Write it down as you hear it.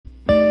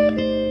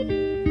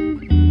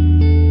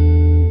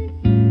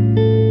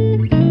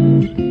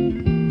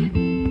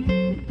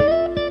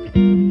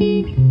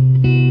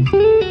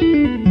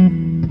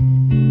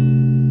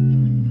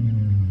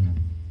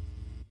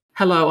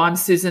Hello, I'm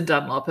Susan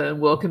Dunlop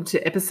and welcome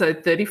to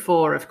episode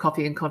 34 of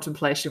Coffee and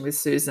Contemplation with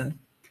Susan.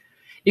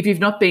 If you've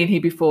not been here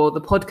before, the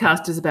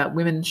podcast is about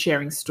women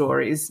sharing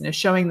stories,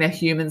 showing their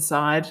human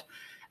side,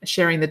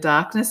 sharing the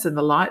darkness and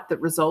the light that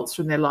results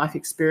from their life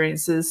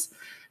experiences,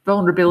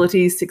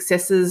 vulnerabilities,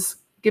 successes,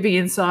 giving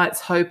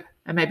insights, hope,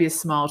 and maybe a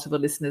smile to the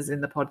listeners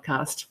in the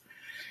podcast.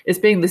 It's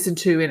being listened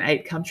to in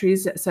 8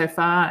 countries so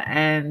far,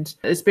 and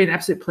it's been an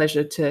absolute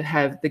pleasure to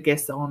have the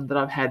guests on that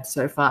I've had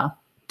so far.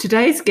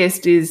 Today's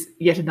guest is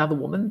yet another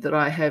woman that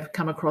I have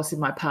come across in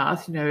my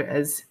path,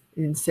 as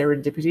in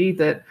serendipity,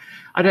 that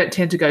I don't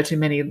tend to go to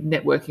many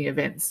networking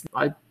events.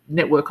 I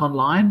network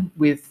online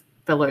with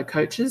fellow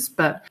coaches,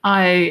 but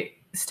I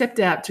stepped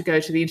out to go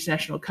to the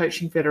International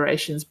Coaching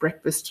Federation's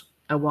breakfast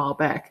a while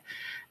back.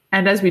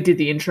 And as we did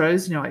the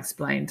intros, I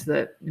explained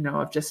that,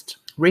 I've just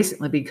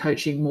recently been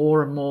coaching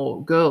more and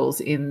more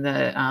girls in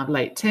the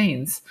late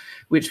teens,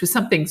 which was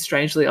something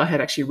strangely I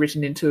had actually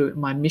written into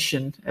my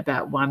mission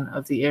about one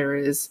of the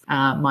areas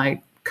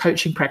my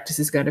coaching practice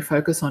is going to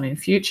focus on in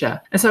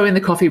future. And so in the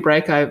coffee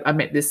break, I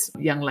met this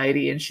young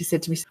lady and she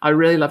said to me, I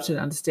really love to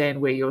understand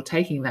where you're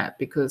taking that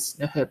because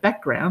her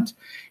background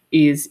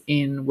is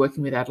in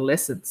working with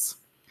adolescents.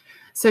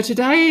 So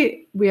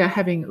today we are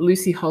having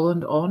Lucy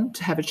Holland on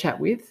to have a chat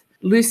with.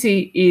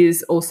 Lucy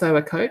is also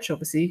a coach,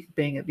 obviously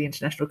being at the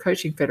International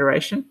Coaching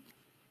Federation.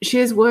 She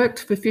has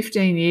worked for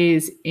 15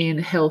 years in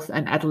health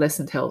and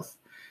adolescent health.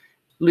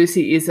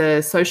 Lucy is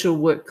a social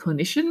work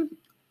clinician,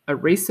 a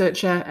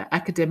researcher, an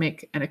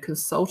academic, and a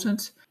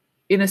consultant.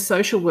 In a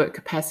social work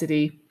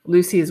capacity,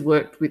 Lucy has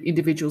worked with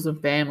individuals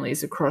and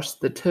families across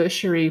the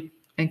tertiary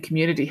and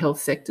community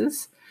health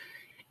sectors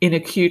in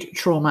acute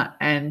trauma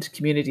and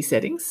community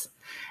settings.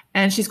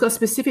 And she's got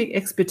specific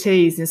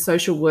expertise in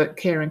social work,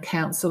 care and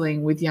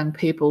counselling with young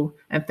people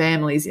and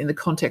families in the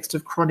context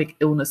of chronic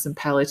illness and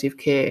palliative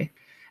care.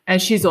 And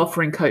she's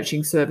offering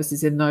coaching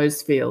services in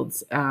those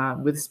fields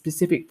with a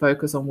specific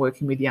focus on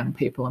working with young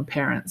people and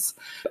parents.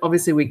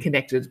 Obviously, we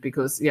connected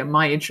because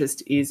my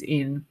interest is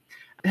in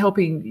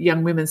helping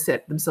young women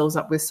set themselves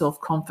up with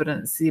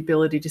self-confidence, the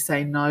ability to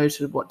say no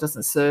to what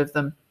doesn't serve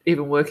them,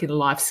 even work in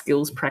life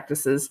skills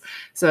practices.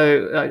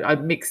 So I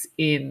mix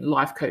in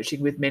life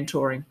coaching with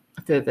mentoring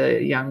for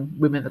the young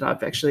women that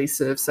I've actually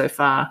served so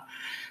far.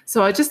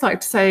 So I'd just like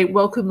to say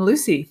welcome,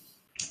 Lucy.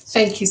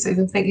 Thank you,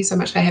 Susan. Thank you so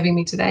much for having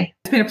me today.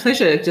 It's been a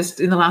pleasure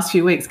just in the last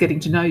few weeks getting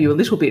to know you a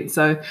little bit.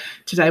 So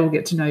today we'll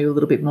get to know you a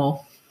little bit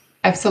more.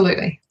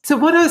 Absolutely. So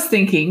what I was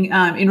thinking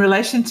in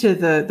relation to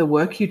the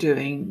work you're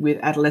doing with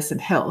adolescent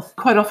health,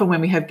 quite often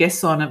when we have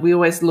guests on it, we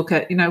always look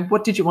at,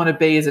 what did you want to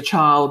be as a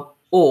child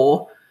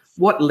or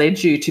what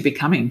led you to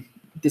becoming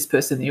this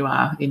person you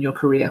are in your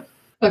career?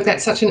 Look,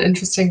 that's such an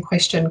interesting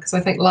question because I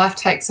think life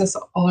takes us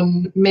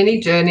on many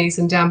journeys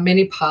and down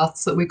many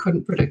paths that we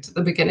couldn't predict at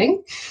the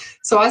beginning.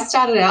 So I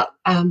started out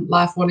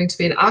life wanting to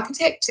be an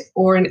architect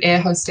or an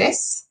air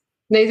hostess,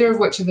 neither of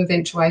which have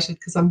eventuated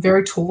because I'm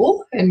very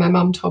tall and my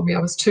mum told me I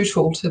was too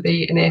tall to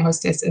be an air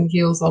hostess in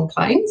heels on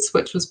planes,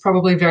 which was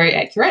probably very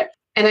accurate.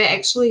 And I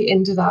actually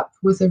ended up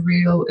with a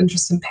real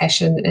interest and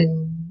passion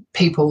in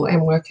people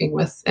and working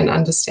with and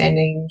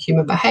understanding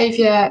human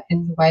behaviour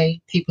and the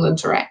way people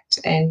interact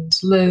and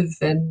live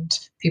and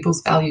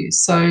people's values.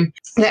 So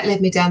that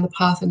led me down the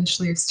path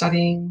initially of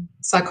studying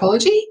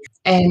psychology.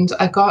 And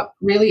I got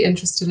really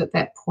interested at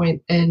that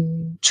point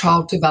in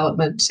child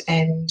development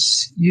and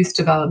youth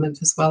development,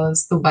 as well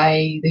as the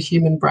way the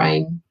human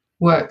brain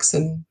works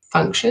and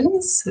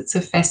functions. It's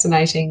a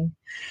fascinating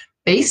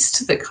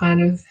beast that kind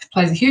of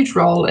plays a huge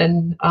role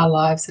in our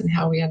lives and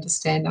how we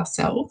understand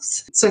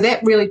ourselves. So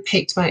that really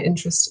piqued my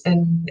interest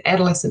in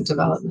adolescent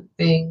development,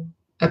 being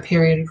a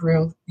period of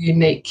real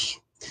unique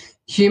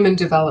human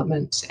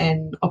development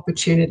and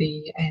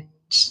opportunity and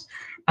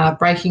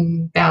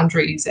breaking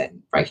boundaries and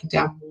breaking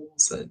down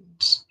walls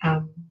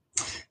and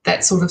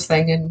that sort of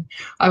thing. And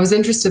I was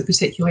interested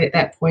particularly at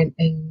that point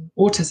in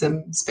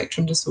autism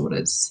spectrum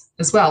disorders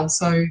as well.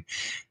 So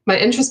my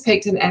interest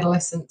peaked in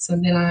adolescence,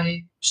 and then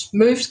I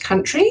moved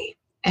country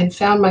and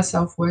found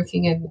myself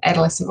working in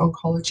adolescent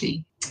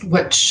oncology,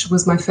 which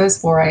was my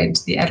first foray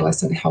into the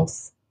adolescent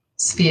health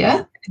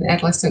sphere and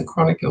adolescent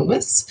chronic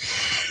illness.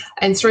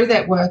 And through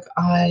that work,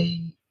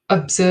 I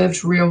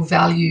observed real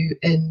value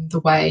in the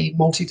way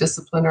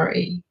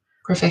multidisciplinary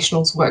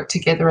professionals work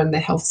together in the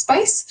health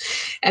space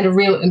and a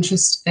real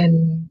interest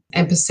in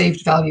and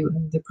perceived value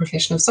in the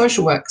profession of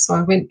social work. So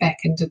I went back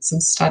and did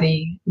some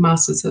study,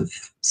 Masters of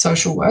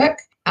Social Work,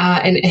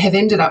 and have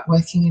ended up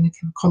working in a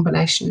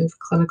combination of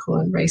clinical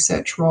and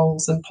research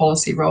roles and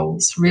policy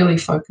roles, really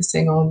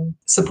focusing on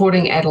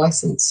supporting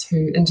adolescents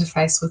who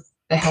interface with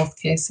the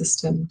healthcare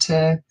system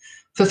to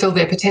fulfil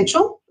their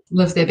potential,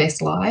 live their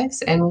best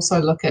lives, and also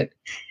look at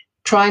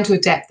trying to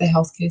adapt the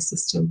healthcare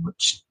system,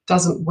 which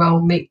doesn't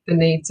well meet the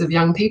needs of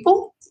young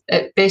people.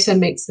 It better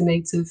meets the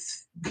needs of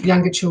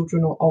younger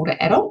children or older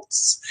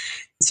adults.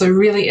 So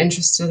really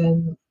interested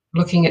in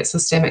looking at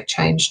systemic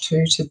change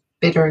too, to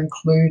better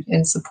include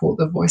and support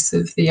the voice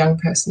of the young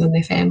person and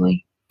their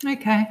family.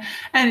 Okay.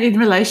 And in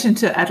relation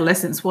to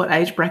adolescence, what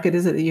age bracket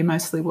is it that you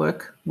mostly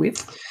work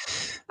with?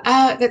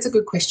 That's a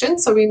good question.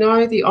 So we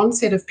know the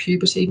onset of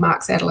puberty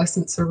marks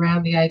adolescence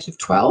around the age of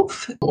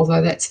 12,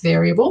 although that's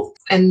variable.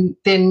 And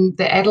then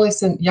the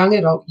adolescent young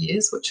adult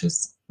years, which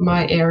is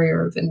my area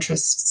of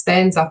interest,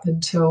 spans up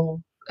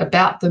until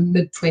about the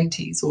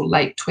mid-20s or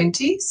late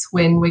 20s,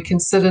 when we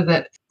consider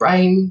that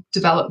brain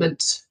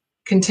development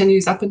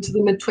continues up into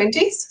the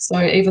mid-20s.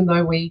 So even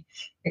though we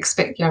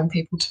expect young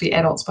people to be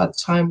adults by the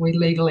time we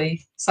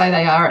legally say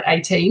they are at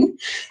 18,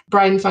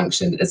 brain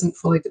function isn't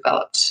fully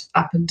developed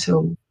up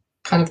until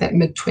kind of that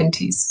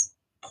mid-20s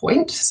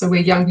point. So where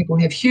young people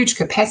have huge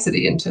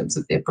capacity in terms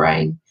of their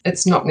brain,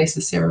 it's not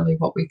necessarily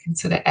what we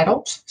consider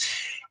adult.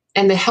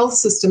 And the health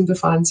system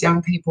defines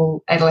young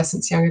people,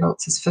 adolescents, young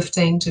adults, as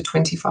 15 to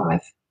 25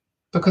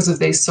 because of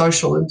these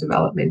social and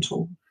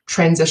developmental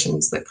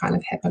transitions that kind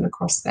of happen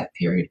across that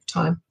period of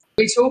time.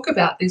 We talk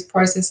about these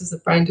processes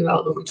of brain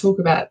development, we talk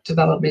about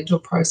developmental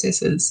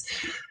processes,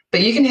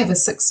 but you can have a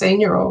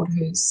 16-year-old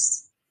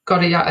who's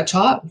got a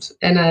child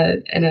in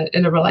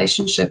a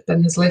relationship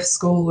and has left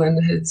school and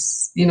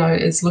is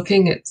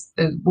looking at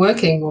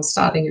working or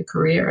starting a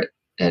career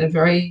at a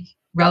very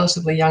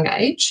relatively young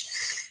age.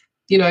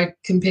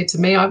 Compared to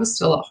me, I was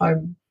still at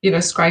home,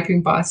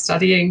 scraping by,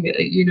 studying at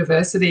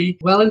university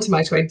well into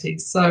my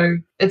 20s. So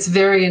it's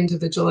very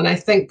individual. And I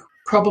think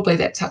probably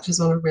that touches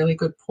on a really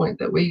good point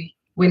that we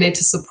need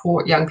to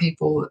support young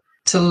people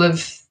to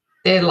live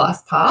their life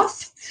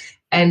path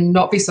and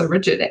not be so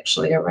rigid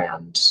actually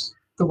around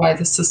the way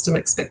the system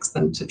expects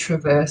them to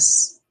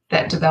traverse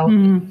that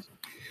development.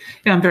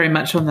 Yeah, I'm very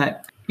much on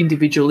that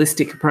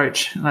individualistic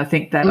approach. And I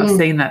think that I've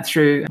seen that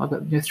through, I've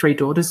got 3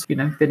 daughters,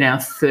 they're now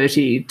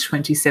 30,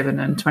 27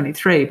 and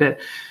 23, but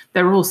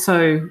they're all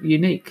so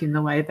unique in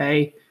the way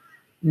they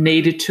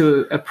needed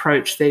to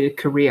approach their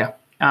career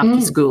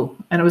after school.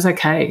 And it was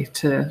okay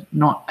to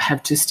not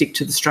have to stick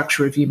to the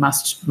structure of you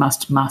must.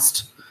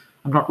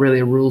 I'm not really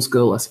a rules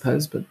girl, I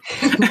suppose, but...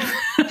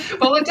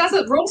 Well, it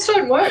doesn't. Rules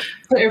don't work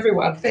for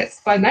everyone. That's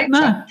by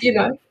nature,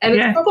 And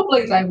it's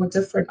probably they were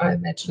different, I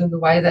imagine, in the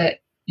way that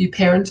you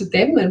parented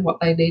them and what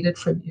they needed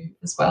from you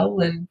as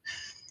well. And,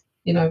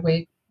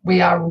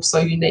 we are also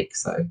unique.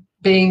 So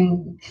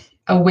being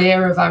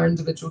aware of our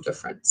individual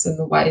difference and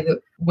the way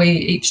that we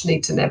each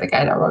need to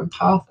navigate our own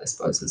path, I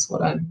suppose, is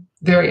what I'm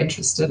very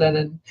interested in.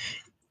 And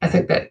I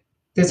think that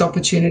there's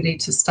opportunity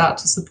to start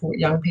to support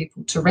young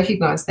people to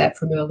recognise that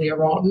from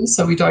earlier on,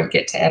 so we don't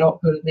get to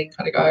adulthood and then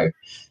kind of go,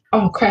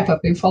 oh crap,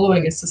 I've been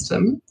following a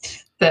system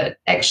that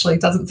actually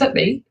doesn't fit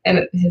me and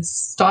it has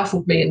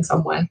stifled me in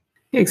some way.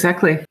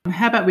 Exactly.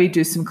 How about we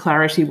do some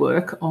clarity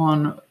work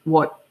on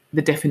what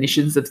the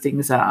definitions of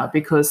things are?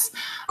 Because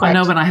I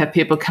know when I have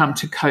people come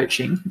to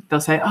coaching, they'll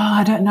say, oh,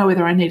 I don't know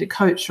whether I need a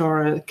coach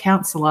or a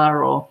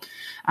counsellor or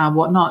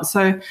whatnot.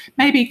 So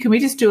maybe can we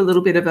just do a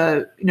little bit of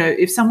a,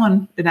 if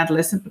someone, an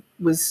adolescent,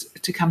 was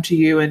to come to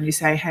you and you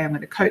say, hey, I'm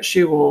going to coach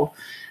you, or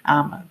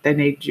they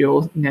need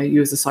you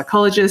as a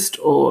psychologist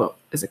or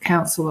as a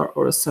counsellor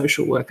or a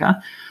social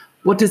worker,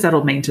 what does that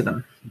all mean to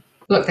them?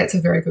 Look, that's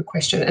a very good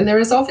question. And there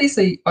is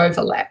obviously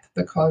overlap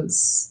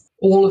because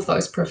all of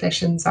those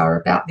professions are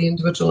about the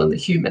individual and the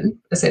human,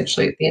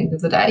 essentially, at the end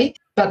of the day.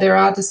 But there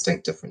are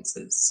distinct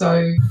differences.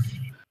 So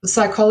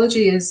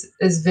psychology is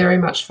very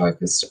much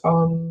focused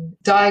on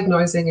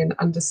diagnosing and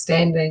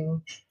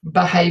understanding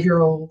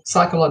behavioural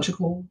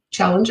psychological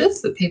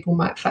challenges that people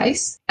might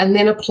face, and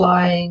then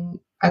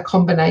applying a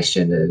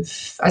combination of,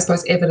 I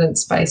suppose,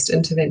 evidence-based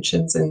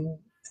interventions and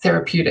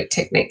therapeutic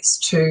techniques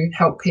to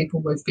help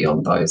people move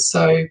beyond those.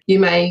 So you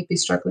may be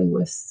struggling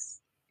with,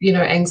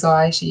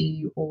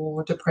 anxiety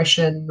or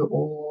depression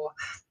or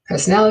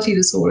personality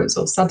disorders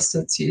or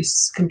substance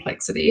use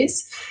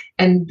complexities.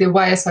 And the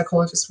way a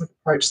psychologist would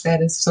approach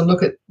that is to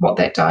look at what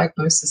that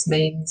diagnosis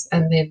means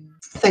and then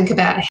think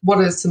about what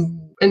are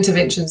some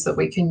interventions that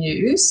we can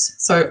use.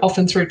 So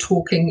often through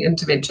talking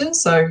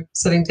interventions, so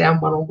sitting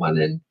down one-on-one,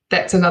 and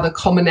that's another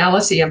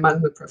commonality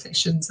among the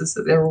professions is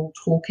that they're all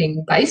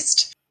talking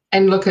based,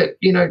 and look at,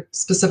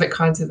 specific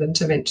kinds of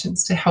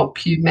interventions to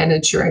help you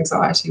manage your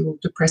anxiety or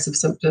depressive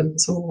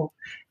symptoms or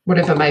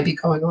whatever may be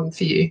going on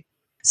for you.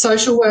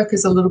 Social work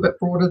is a little bit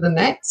broader than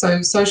that.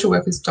 So social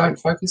workers don't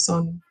focus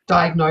on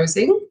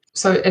diagnosing.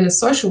 So in a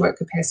social work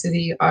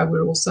capacity, I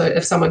would also,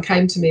 if someone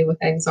came to me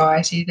with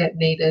anxiety that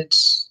needed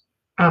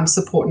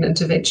support and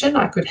intervention,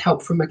 I could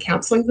help from a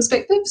counselling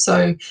perspective.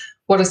 So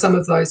what are some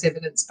of those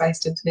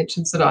evidence-based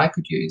interventions that I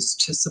could use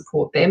to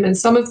support them? And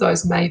some of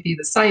those may be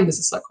the same as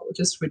a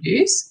psychologist would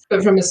use.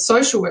 But from a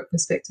social work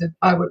perspective,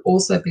 I would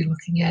also be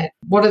looking at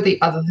what are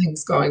the other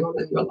things going on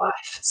in your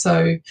life.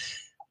 So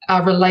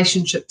are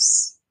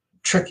relationships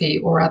tricky,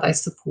 or are they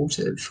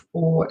supportive?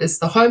 Or is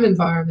the home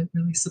environment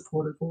really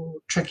supportive or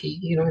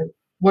tricky?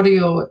 What are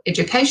your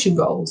education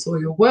goals or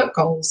your work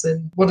goals?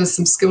 And what is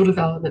some skill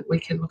development we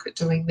can look at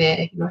doing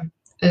there?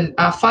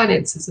 Are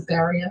finances a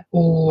barrier,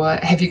 or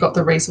have you got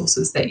the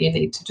resources that you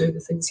need to do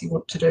the things you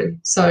want to do?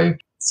 So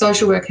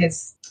social work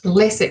has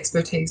less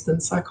expertise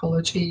than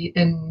psychology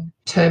in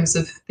terms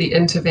of the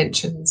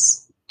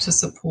interventions to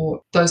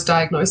support those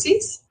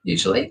diagnoses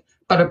usually,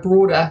 but a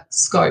broader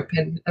scope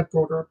and a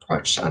broader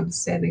approach to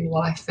understanding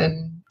life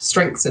and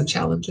strengths and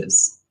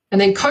challenges. And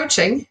then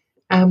coaching,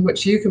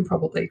 which you can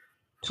probably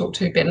talk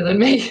to better than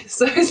me,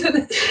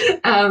 Susan,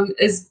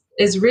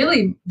 is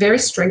really very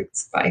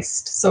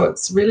strengths-based. So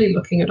it's really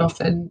looking at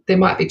often there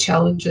might be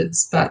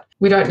challenges, but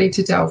we don't need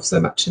to delve so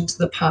much into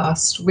the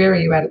past. Where are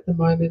you at the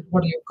moment?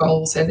 What are your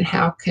goals? And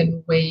how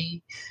can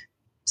we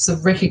sort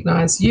of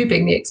recognise you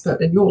being the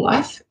expert in your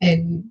life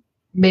and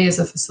me as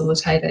a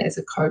facilitator, as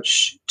a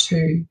coach,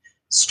 to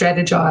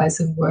strategize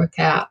and work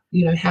out,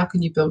 how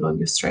can you build on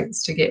your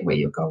strengths to get where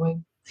you're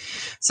going.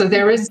 So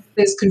there's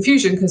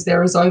confusion because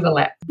there is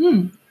overlap,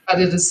 but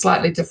it is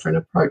slightly different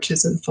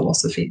approaches and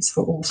philosophies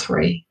for all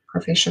three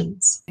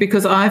professions.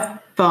 Because I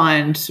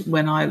find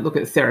when I look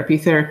at therapy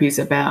is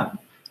about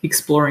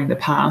exploring the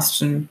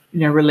past and,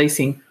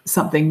 releasing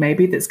something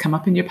maybe that's come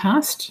up in your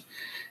past.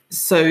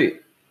 So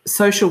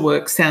social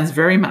work sounds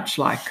very much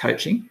like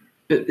coaching,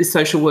 but is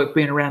social work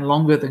been around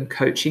longer than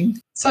coaching?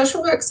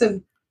 Social work's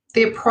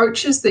the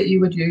approaches that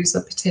you would use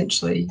are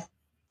potentially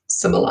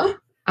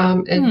similar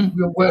in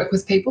your work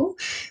with people.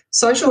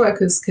 Social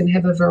workers can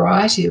have a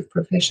variety of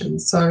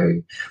professions.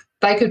 So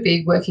they could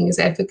be working as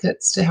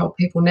advocates to help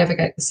people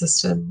navigate the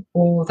system,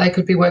 or they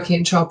could be working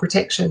in child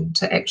protection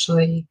to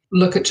actually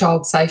look at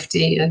child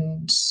safety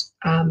and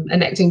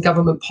enacting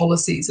government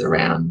policies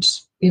around,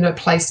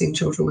 placing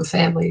children with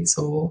families,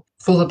 or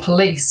for the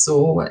police,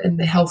 or in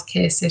the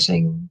healthcare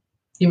setting,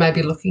 you may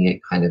be looking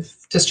at kind of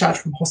discharge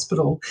from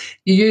hospital.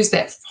 You use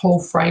that whole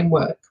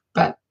framework,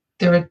 but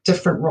there are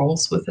different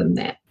roles within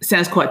that.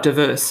 Sounds quite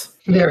diverse.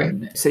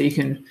 Very. So you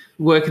can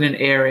work in an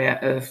area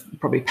of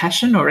probably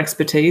passion or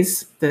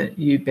expertise that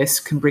you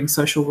best can bring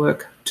social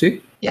work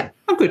to. Yeah.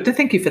 Oh, good.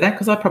 Thank you for that,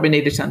 because I probably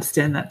needed to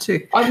understand that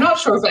too. I'm not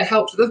sure if it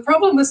helped. The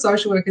problem with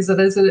social work is it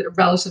is a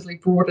relatively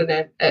broad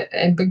and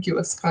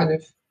ambiguous kind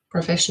of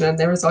profession, and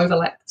there is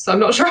overlap. So I'm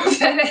not sure if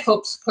that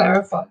helps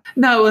clarify.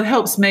 No, it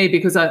helps me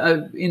because I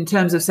in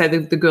terms of, say,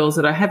 the girls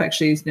that I have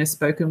actually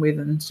spoken with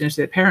and to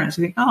their parents,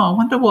 you think, I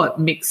wonder what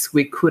mix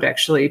we could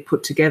actually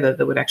put together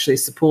that would actually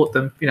support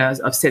them.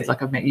 As I've said,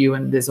 like I've met you,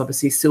 and there's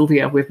obviously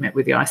Sylvia, we've met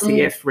with the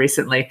ICF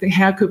recently.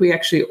 How could we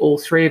actually, all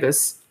three of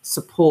us,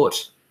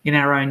 support in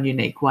our own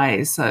unique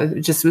ways? So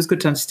it was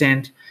good to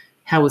understand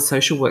how would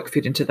social work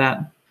fit into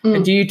that.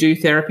 And do you do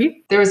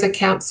therapy? There is a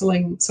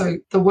counselling. So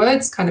the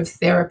words kind of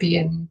therapy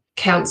and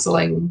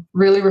counselling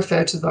really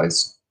refer to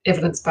those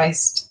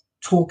evidence-based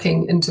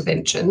talking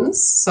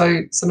interventions.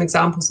 So some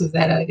examples of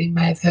that you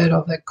may have heard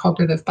of are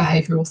cognitive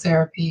behavioural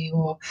therapy,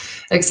 or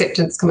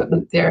acceptance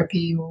commitment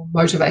therapy, or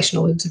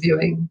motivational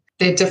interviewing.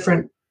 They're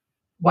different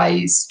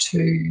ways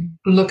to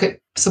look at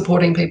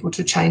supporting people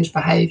to change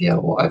behaviour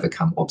or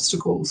overcome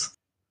obstacles.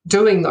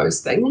 Doing those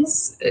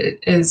things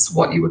is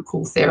what you would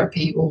call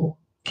therapy or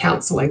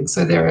counselling.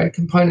 So there are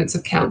components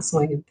of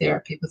counselling and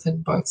therapy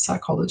within both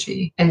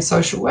psychology and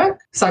social work.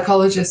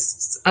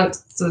 Psychologists,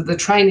 so the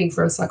training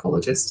for a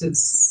psychologist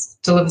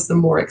delivers them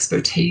more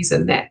expertise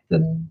in that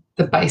than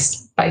the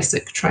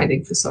basic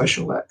training for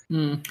social work.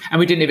 And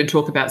we didn't even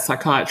talk about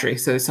psychiatry.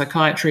 So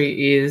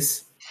psychiatry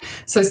is...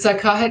 So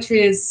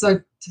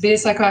to be a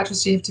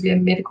psychiatrist, you have to be a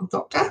medical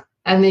doctor,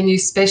 and then you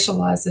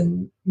specialise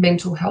in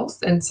mental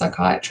health and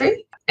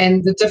psychiatry.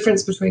 And the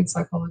difference between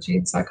psychology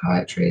and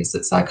psychiatry is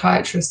that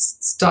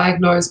psychiatrists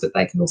diagnose, but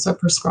they can also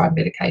prescribe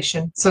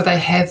medication. So they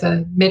have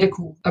a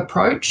medical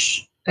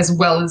approach as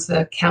well as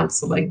a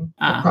counselling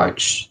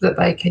approach that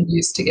they can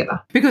use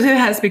together. Because it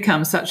has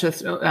become such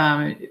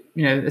a,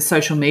 a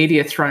social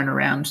media thrown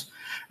around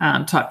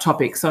type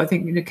topic. So I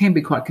think it can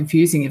be quite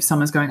confusing if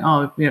someone's going,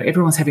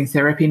 everyone's having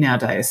therapy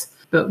nowadays.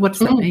 But what does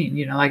that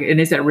mean? And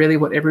is that really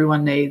what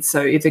everyone needs?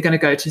 So if they're going to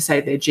go to,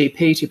 say, their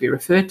GP to be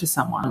referred to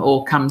someone,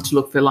 or come to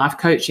look for life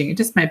coaching, it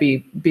just maybe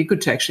be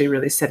good to actually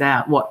really set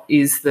out what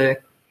is the,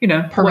 what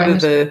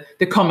are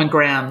the common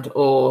ground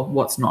or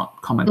what's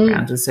not common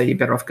ground. And so you're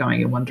better off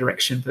going in one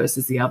direction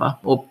versus the other,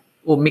 or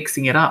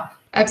mixing it up.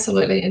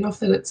 Absolutely. And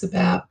often it's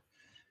about,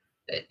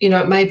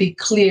 it may be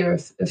clear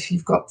if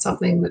you've got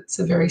something that's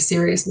a very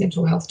serious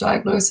mental health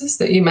diagnosis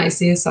that you may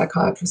see a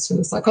psychiatrist and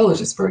a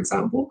psychologist, for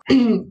example.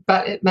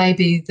 But it may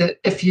be that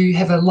if you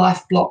have a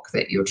life block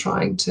that you're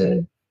trying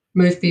to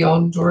move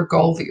beyond, or a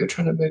goal that you're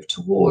trying to move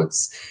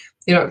towards,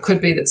 it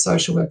could be that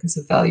social work is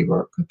of value,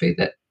 or it could be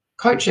that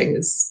coaching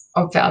is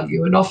of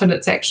value. And often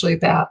it's actually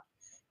about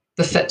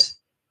the fit.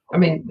 I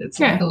mean, it's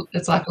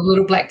like a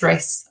little black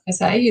dress, I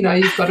say.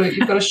 You've got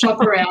to shop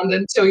around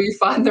until you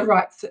find the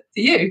right fit for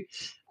you.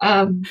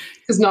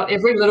 Because not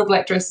every little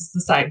black dress is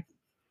the same.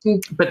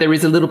 But there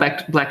is a little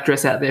black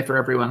dress out there for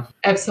everyone.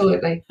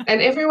 Absolutely.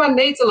 And everyone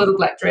needs a little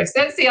black dress.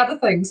 That's the other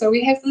thing. So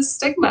we have this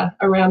stigma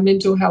around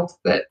mental health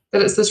that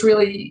it's this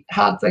really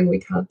hard thing we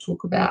can't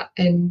talk about.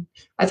 And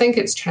I think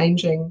it's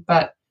changing.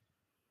 But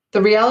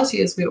the reality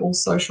is we're all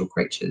social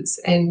creatures,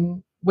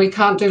 and we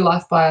can't do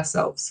life by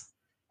ourselves,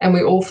 and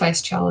we all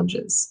face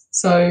challenges.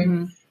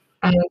 So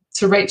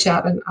to reach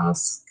out and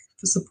ask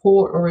for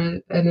support, or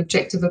an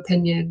objective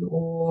opinion,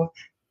 or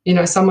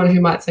someone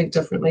who might think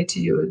differently to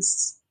you,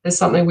 is is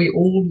something we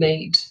all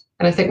need.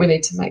 And I think we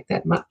need to make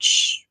that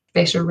much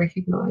better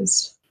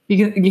recognised.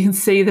 You can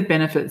see the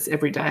benefits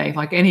every day.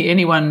 Like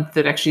anyone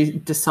that actually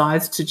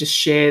decides to just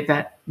share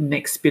that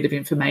next bit of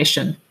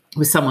information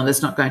with someone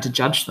that's not going to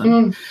judge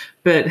them,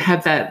 but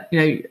have that,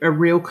 a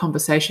real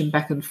conversation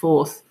back and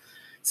forth,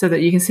 so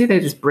that you can see they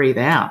just breathe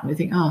out and you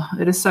think, oh,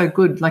 it is so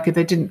good. Like if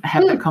they didn't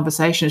have that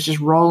conversation, it's just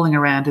rolling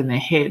around in their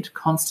head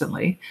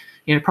constantly,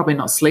 probably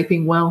not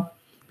sleeping well,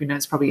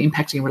 it's probably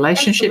impacting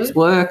relationships, Absolutely.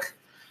 Work.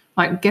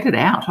 Like, get it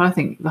out. I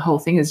think the whole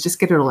thing is just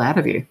get it all out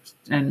of you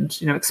and,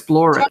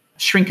 explore it,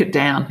 shrink it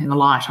down in the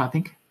light, I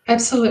think.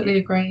 Absolutely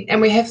agree.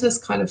 And we have this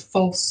kind of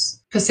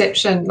false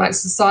perception, like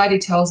society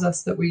tells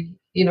us that we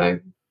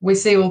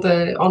see all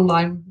the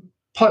online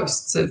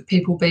posts of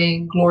people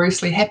being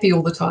gloriously happy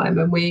all the time,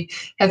 and we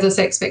have this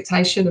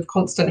expectation of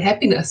constant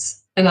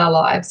happiness in our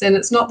lives, and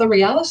it's not the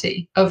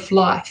reality of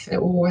life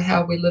or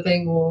how we're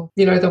living, or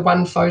the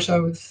one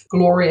photo of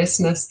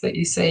gloriousness that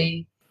you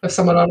see of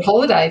someone on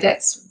holiday,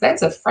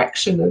 that's a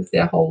fraction of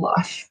their whole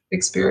life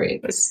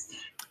experience.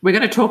 We're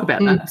going to talk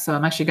about that, so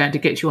I'm actually going to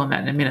get you on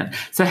that in a minute.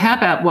 So how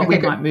about what we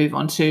might move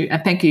on to,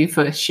 and thank you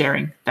for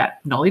sharing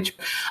that knowledge.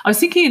 I was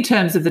thinking in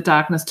terms of the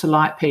darkness to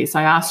light piece.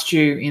 I asked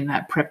you in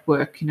that prep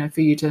work,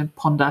 for you to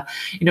ponder,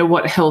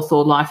 what health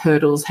or life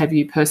hurdles have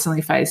you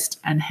personally faced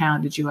and how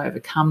did you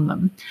overcome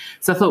them?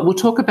 So I thought we'll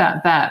talk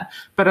about that.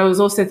 But I was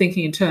also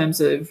thinking in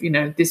terms of,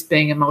 this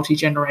being a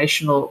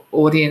multi-generational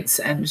audience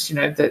and,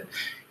 that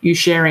you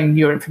sharing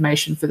your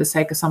information for the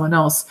sake of someone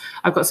else.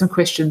 I've got some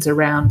questions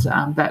around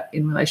that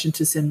in relation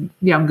to some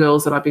young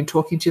girls that I've been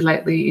talking to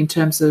lately in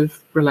terms of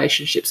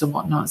relationships and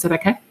whatnot. Is that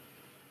okay?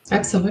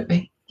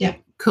 Absolutely. Yeah.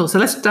 Cool. So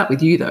let's start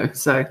with you though.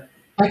 So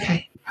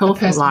okay.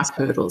 Health and life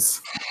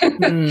hurdles.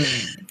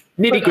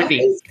 Nitty gritty.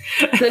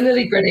 The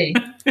nitty gritty.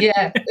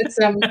 Yeah. It's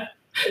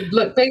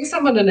look, being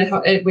someone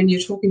when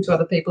you're talking to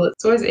other people,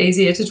 it's always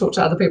easier to talk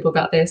to other people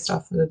about their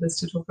stuff than it is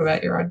to talk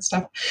about your own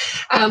stuff.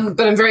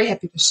 But I'm very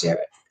happy to share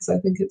it because I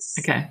think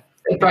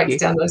it breaks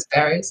down those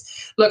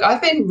barriers. Look,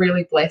 I've been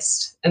really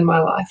blessed in my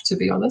life, to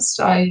be honest.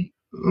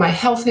 My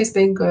health has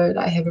been good.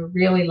 I have a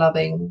really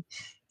loving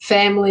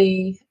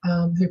family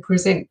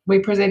we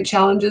present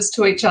challenges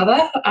to each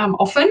other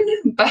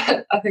often,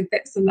 but I think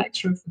that's the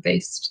nature of the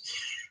beast.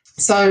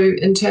 So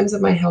in terms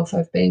of my health,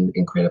 I've been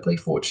incredibly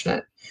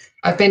fortunate.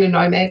 I've been a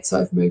nomad, so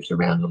I've moved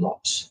around a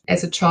lot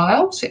as a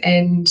child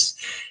and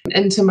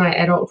into my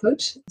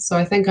adulthood. So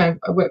I think I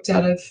worked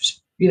out of,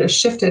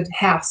 shifted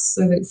house,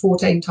 I think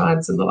 14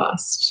 times in the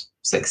last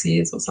 6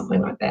 years or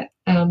something like that.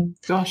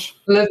 Gosh.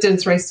 Lived in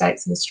 3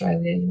 states in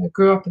Australia,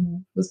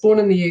 was born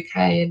in the UK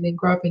and then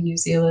grew up in New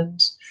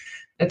Zealand,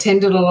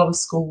 attended a lot of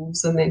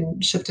schools and then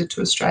shifted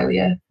to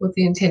Australia with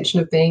the intention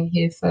of being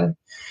here for,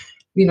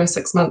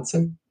 6 months,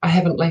 and I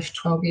haven't left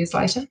 12 years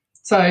later.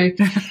 So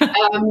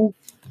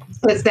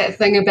it's that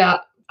thing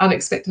about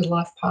unexpected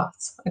life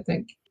paths, I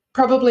think.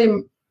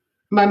 Probably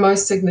my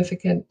most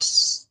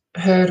significant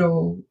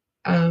hurdle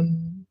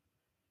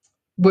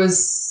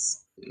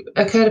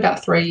occurred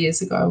about 3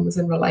 years ago and was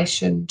in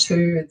relation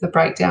to the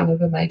breakdown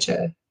of a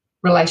major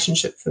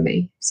relationship for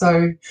me.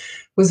 So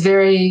was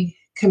very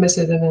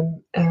committed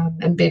and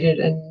embedded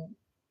in,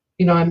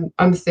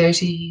 I'm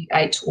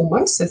 38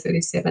 almost, so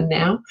 37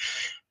 now.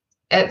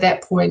 At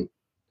that point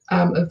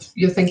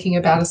you're thinking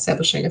about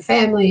establishing a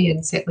family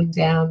and settling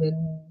down,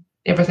 and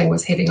everything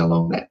was heading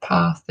along that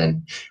path,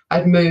 and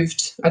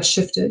I'd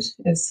shifted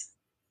as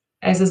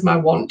is my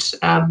want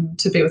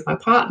to be with my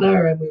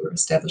partner, and we were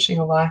establishing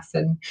a life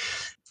and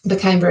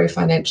became very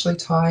financially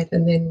tied,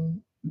 and then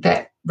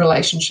that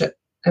relationship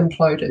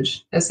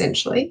imploded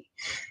essentially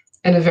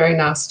in a very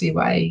nasty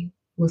way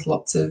with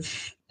lots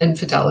of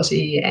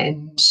infidelity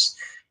and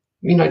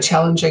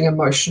challenging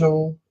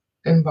emotional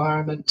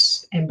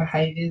environment and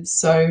behaviours.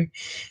 So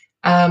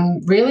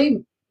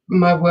really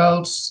my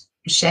world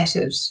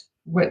shattered,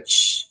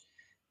 which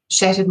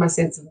shattered my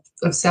sense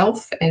of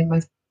self and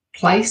my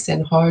place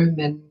and home,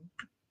 and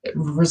it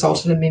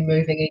resulted in me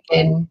moving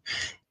again,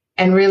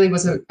 and really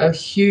was a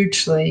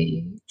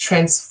hugely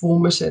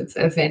transformative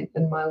event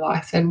in my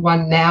life, and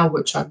one now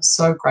which I'm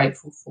so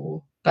grateful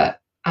for. But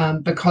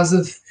because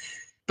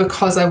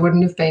I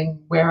wouldn't have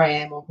been where I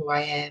am or who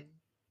I am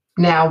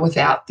now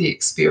without the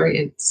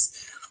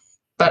experience.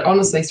 But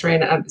honestly,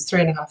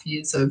 3.5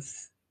 years of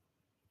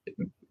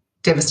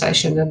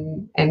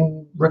devastation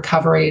and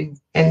recovery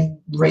and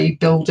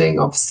rebuilding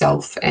of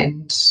self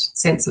and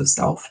sense of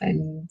self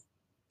and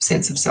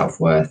sense of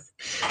self-worth.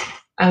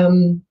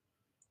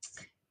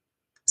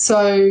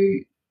 So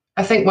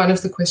I think one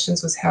of the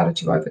questions was, how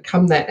did you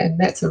overcome that? And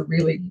that's a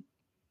really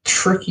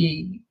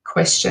tricky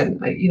question.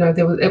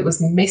 It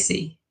was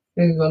messy.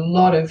 There was a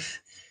lot of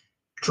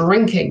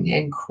drinking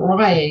and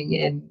crying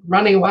and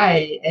running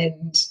away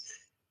and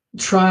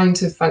trying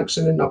to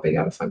function and not being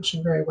able to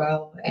function very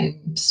well,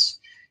 and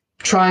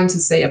trying to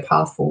see a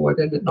path forward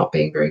and it not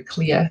being very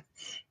clear.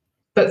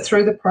 But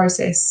through the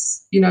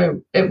process,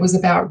 it was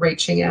about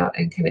reaching out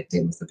and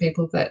connecting with the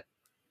people that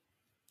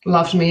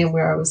loved me and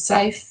where I was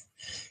safe.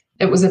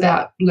 It was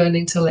about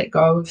learning to let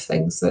go of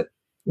things that,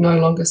 no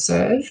longer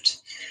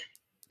served.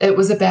 It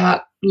was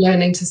about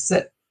learning to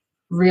sit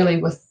really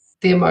with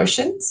the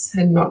emotions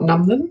and not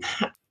numb them,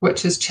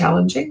 which is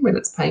challenging when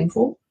it's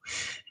painful,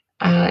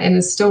 and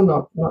is still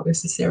not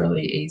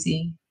necessarily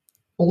easy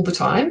all the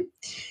time.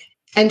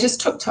 And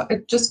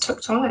it just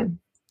took time.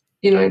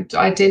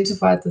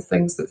 Identified the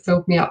things that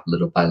filled me up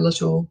little by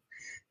little,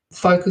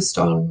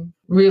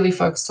 really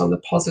focused on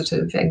the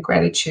positive and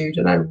gratitude.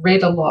 And I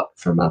read a lot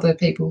from other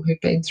people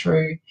who've been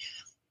through,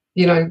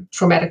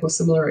 traumatic or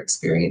similar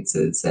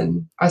experiences.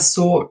 And I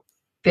sought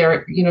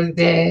their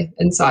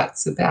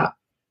insights about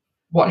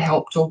what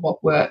helped or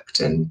what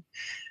worked. And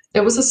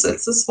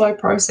it's a slow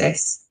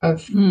process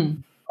of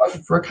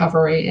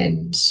recovery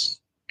and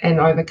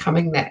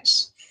overcoming that.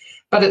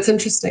 But it's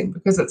interesting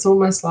because it's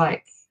almost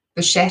like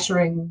the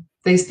shattering,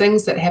 these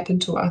things that happen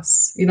to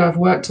us. I've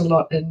worked a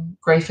lot in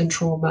grief and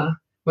trauma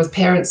with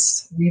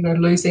parents,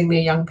 losing their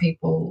young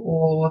people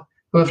or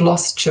who have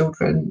lost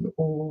children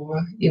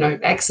or,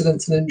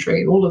 accidents and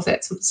injury, all of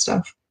that sort of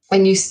stuff.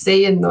 And you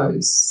see in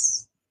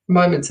those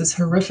moments, as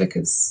horrific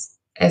as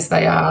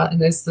they are,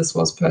 and as this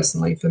was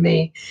personally for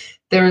me,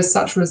 there is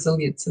such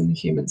resilience in the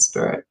human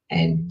spirit,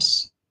 and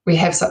we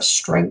have such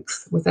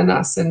strength within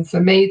us. And for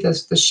me,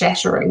 the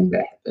shattering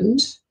that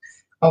happened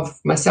of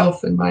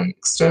myself and my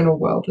external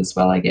world as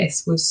well, I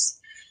guess, was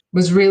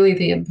really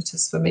the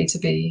impetus for me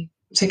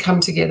to come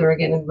together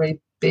again and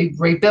be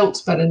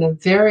rebuilt, but in a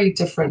very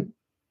different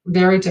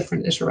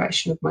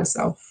iteration of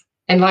myself.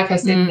 And like I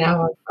said,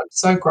 now I'm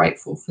so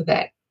grateful for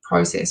that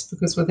process,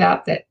 because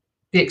without that,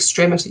 the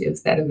extremity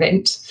of that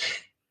event,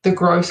 the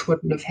growth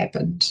wouldn't have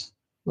happened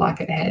like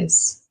it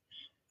has.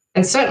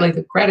 And certainly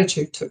the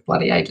gratitude took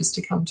bloody ages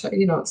to come to.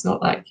 It's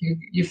not like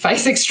you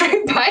face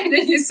extreme pain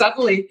and you're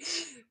suddenly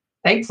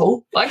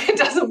thankful. Like, it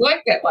doesn't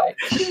work that way.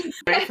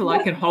 Grateful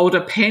I can hold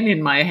a pen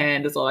in my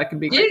hand is all I can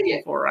be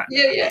grateful for, right?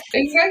 Yeah,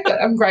 exactly.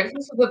 I'm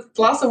grateful for the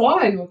glass of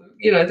wine, or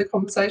the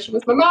conversation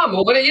with my mum,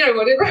 or whatever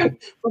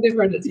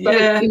it is. But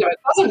it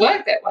doesn't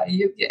work that way.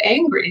 You're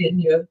angry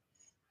and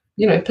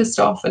you're pissed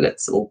off, and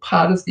it's all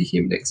part of the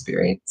human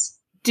experience.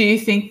 Do you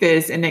think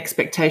there's an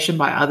expectation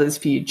by others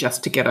for you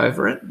just to get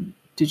over it?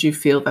 Did you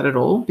feel that at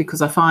all?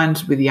 Because I find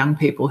with young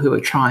people who are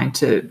trying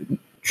to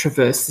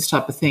traverse this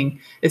type of thing,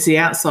 it's the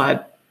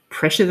outside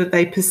pressure that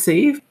they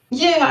perceive.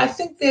 Yeah, I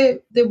think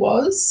there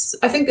was.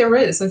 I think there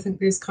is. I think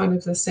there's kind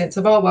of the sense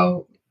of, oh,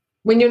 well,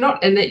 when you're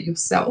not in it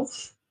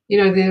yourself,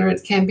 there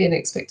can be an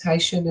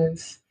expectation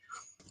of,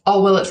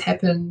 oh, well, it's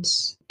happened.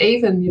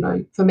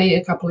 Even, for me,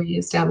 a couple of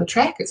years down the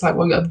track, it's like,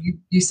 well,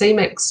 you seem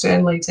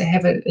externally to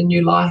have a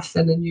new life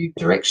and a new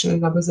direction,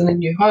 and I was in a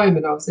new home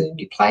and I was in a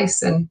new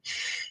place, and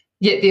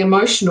yet the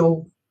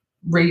emotional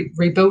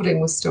rebuilding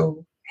was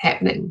still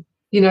happening.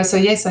 So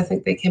yes, I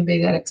think there can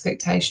be that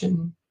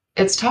expectation.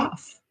 It's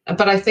tough,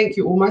 but I think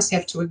you almost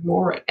have to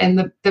ignore it. And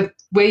the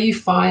where you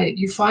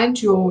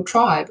find your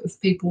tribe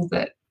of people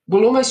that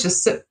will almost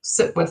just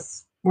sit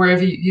with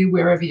wherever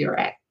you're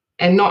at,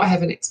 and not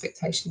have an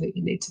expectation that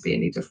you need to be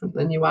any different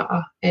than you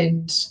are.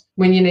 And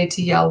when you need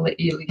to yell, let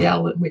you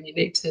yell, and when you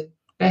need to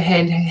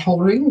hand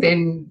holding,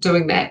 then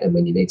doing that, and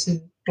when you need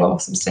to blow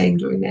off some steam,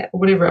 doing that, or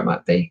whatever it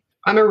might be.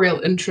 I'm a real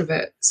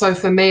introvert, so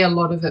for me, a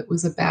lot of it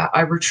was about,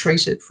 I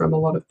retreated from a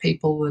lot of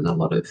people and a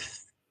lot of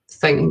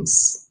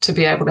things to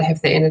be able to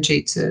have the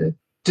energy to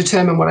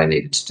determine what I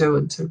needed to do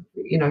and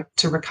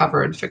to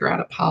recover and figure out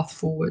a path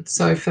forward.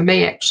 So for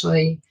me,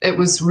 actually, it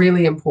was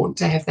really important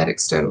to have that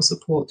external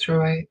support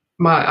through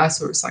I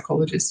saw a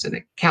psychologist and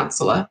a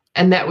counsellor,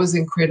 and that was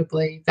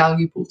incredibly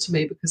valuable to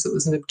me because it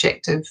was an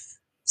objective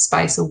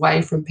space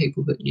away from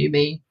people that knew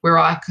me, where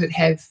I could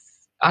have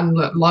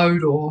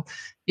unload or,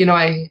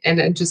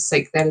 and just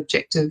seek that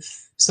objective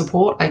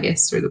support, I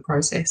guess, through the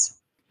process.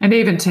 And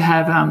even to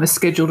have a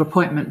scheduled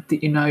appointment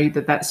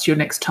that that's your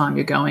next time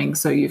you're going.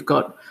 So you've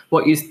got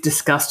what you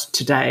discussed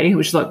today,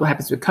 which is like what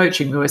happens with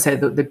coaching. We always say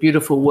that the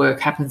beautiful work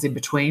happens in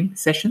between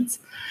sessions.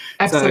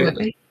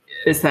 Absolutely.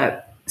 So is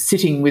that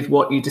sitting with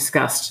what you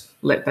discussed,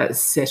 let that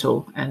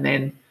settle, and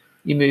then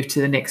you move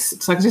to the next.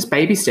 It's like just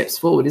baby steps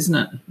forward, isn't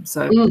it?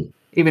 So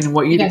even in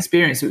what you've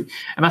experienced, it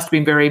must have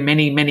been very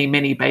many, many,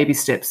 many baby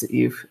steps that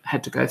you've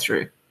had to go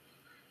through.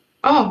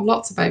 Oh,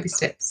 lots of baby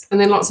steps,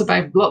 and then lots of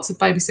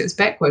baby steps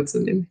backwards,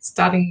 and then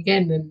starting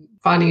again and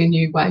finding a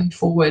new way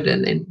forward,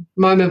 and then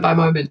moment by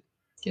moment.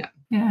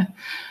 Yeah.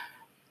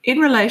 In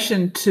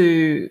relation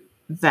to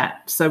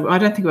that, so I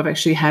don't think we've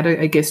actually had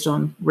a guest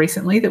on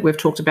recently that we've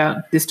talked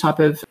about this type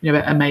of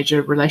a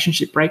major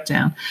relationship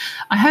breakdown.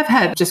 I have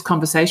had just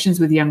conversations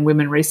with young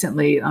women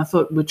recently, and I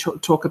thought we'd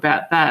talk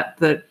about that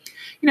that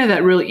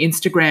really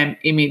Instagram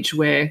image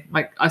where,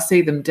 like, I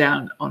see them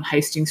down on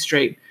Hastings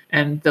Street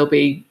and they'll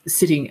be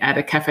sitting at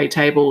a cafe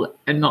table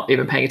and not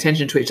even paying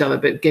attention to each other,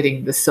 but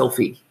getting the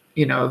selfie.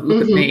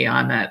 Look at me,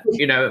 I'm at,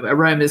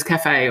 Aroma's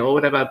Cafe or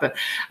whatever, but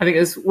I think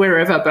it's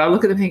wherever. But I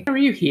look at them and think, are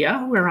you here?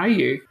 Where are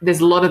you?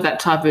 There's a lot of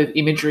that type of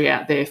imagery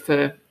out there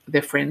for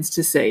their friends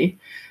to see.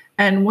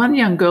 And one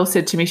young girl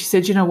said to me, she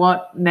said, you know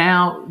what,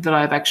 now that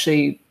I've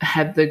actually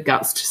had the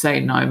guts to say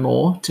no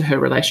more to her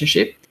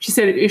relationship, she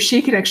said if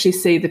she could actually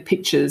see the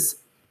pictures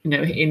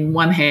in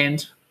one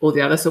hand or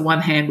the other. So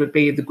one hand would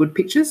be the good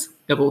pictures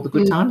of all the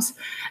good times,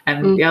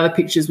 and the other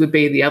pictures would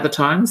be the other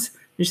times.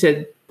 She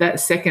said that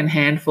second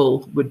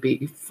handful would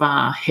be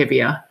far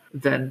heavier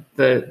than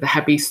the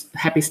happy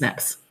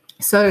snaps.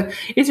 So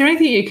is there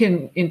anything you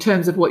can, in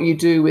terms of what you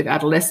do with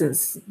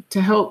adolescents,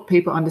 to help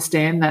people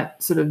understand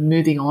that sort of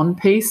moving on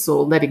piece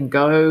or letting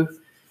go?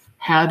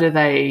 How do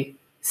they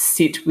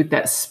sit with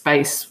that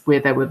space where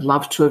they would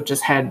love to have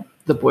just had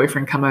the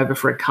boyfriend come over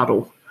for a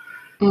cuddle?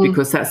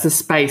 Because that's the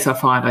space I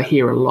find I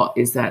hear a lot,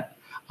 is that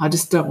I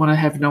just don't want to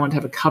have no one to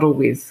have a cuddle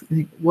with.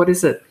 What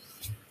is it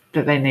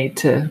that they need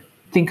to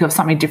think of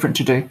something different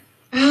to do?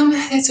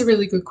 That's a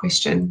really good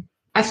question.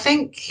 I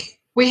think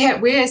we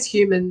as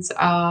humans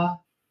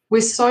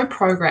we're so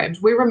programmed.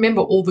 We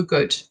remember all the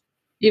good.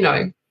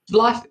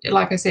 Life,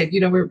 like I said,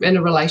 we're in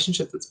a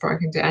relationship that's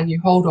broken down. You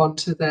hold on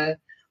to the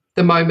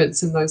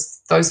moments and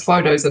those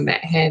photos in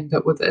that hand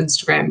that were the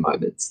Instagram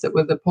moments, that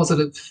were the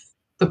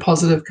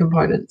positive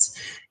components.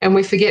 And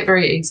we forget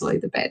very easily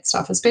the bad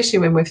stuff, especially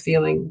when we're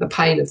feeling the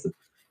pain of the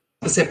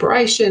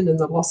separation and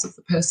the loss of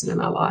the person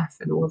in our life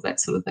and all of that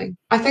sort of thing.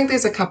 I think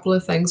there's a couple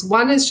of things.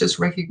 One is just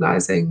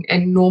recognizing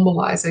and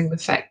normalizing the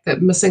fact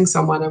that missing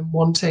someone and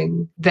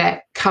wanting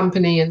that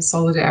company and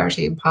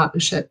solidarity and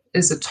partnership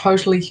is a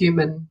totally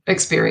human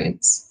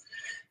experience,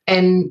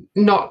 and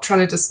not trying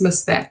to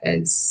dismiss that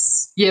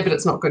as, yeah, but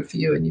it's not good for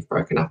you and you've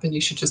broken up and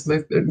you should just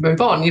move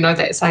on.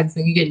 That same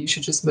thing again, you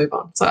should just move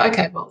on. So,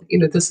 okay, well,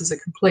 this is a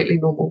completely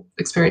normal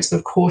experience. And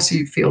of course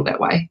you feel that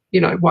way.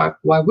 Why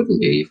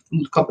wouldn't you?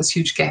 You've got this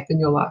huge gap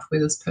in your life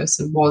where this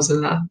person was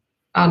and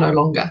are no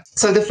longer.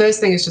 So the first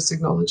thing is just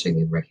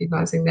acknowledging and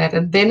recognizing that.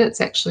 And then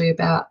it's actually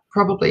about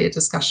probably a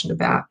discussion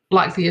about,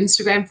 like, the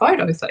Instagram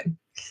photo thing.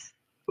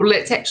 Well,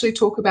 let's actually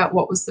talk about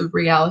what was the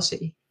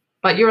reality.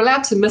 Like, you're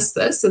allowed to miss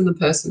this in the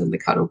person in the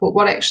cuddle, but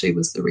what actually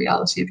was the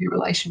reality of your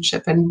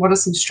relationship, and what are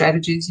some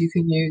strategies you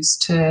can use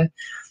to,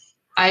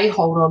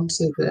 hold on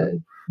to the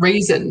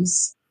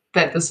reasons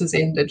that this has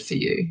ended for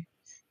you?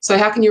 So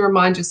how can you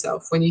remind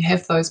yourself when you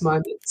have those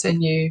moments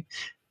and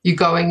you're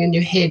going in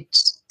your head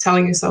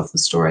telling yourself the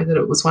story that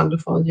it was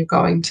wonderful, and you're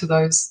going to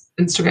those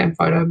Instagram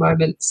photo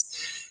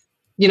moments,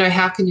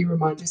 how can you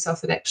remind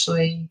yourself that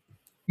actually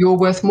you're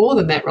worth more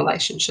than that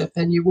relationship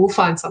and you will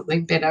find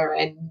something better,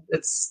 and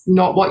it's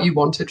not what you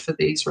wanted for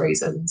these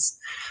reasons?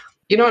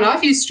 And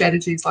I've used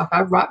strategies like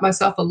I write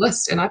myself a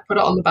list and I put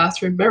it on the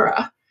bathroom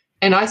mirror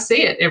and I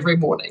see it every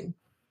morning,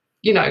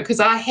 because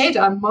our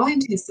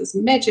mind has this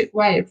magic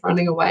way of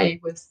running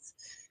away with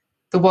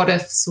the what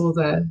ifs or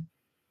the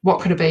what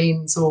could have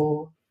beens,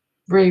 or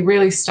really,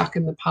 really stuck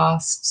in the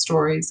past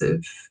stories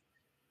of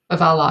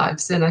our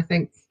lives. And I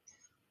think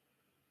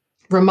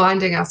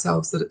reminding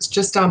ourselves that it's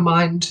just our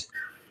mind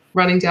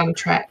running down a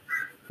track,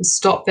 to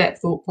stop that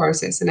thought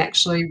process and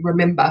actually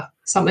remember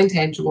something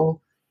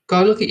tangible.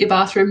 Go look at your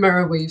bathroom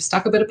mirror where you've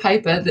stuck a bit of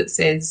paper that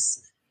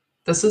says,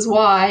 this is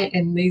why,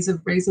 and these are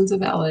reasons are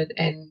valid,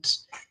 and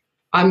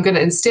I'm going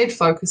to instead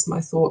focus my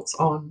thoughts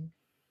on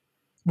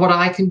what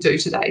I can do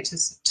today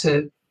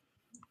to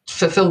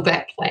fulfill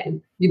that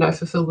plan,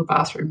 fulfill the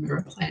bathroom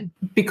mirror plan.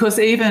 Because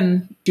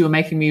even you were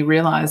making me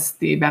realise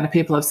the amount of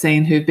people I've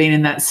seen who've been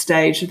in that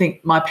stage. I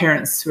think my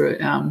parents were,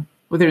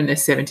 they're in their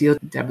 70s,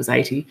 Dad was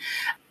 80,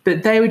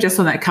 but they were just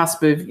on that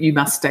cusp of, you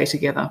must stay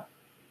together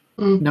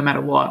no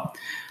matter what.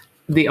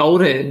 The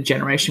older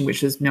generation,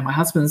 which is my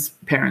husband's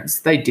parents,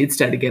 they did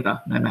stay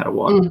together no matter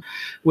what,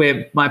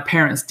 where my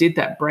parents did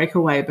that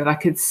breakaway. But I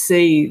could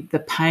see the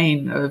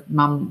pain of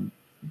Mum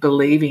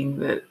believing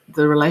that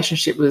the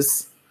relationship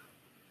was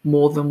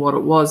more than what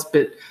it was.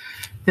 But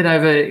then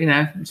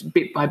over,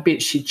 bit by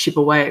bit, she'd chip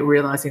away at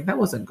realising that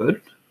wasn't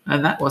good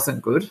and that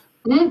wasn't good.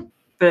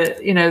 But,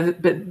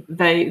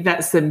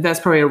 that's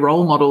probably a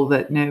role model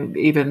that,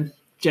 even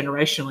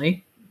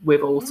generationally,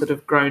 we've all sort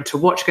of grown to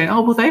watch, going, oh,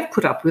 well, they've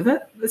put up with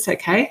it. That's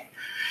okay.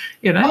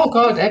 Oh,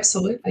 God,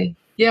 absolutely.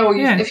 Yeah, well,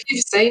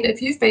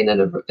 if you've been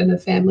in a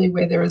family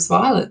where there is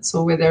violence,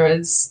 or where there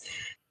is,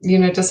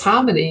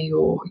 disharmony,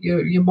 or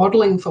you're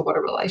modelling for what a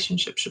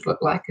relationship should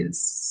look like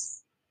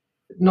is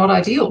not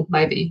ideal,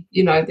 maybe,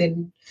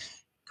 then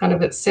kind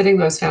of it's setting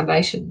those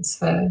foundations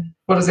for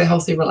what does a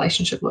healthy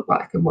relationship look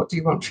like, and what do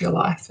you want for your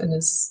life, and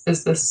is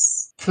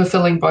this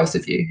fulfilling both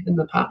of you in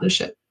the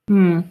partnership?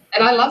 And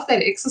I love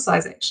that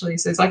exercise, actually.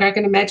 So it's like, I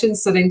can imagine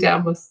sitting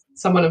down with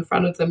someone in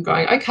front of them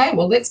going, okay,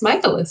 well, let's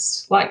make a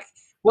list. Like,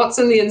 what's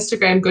in the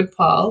Instagram good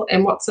pile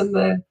and what's in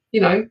the,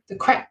 the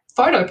crap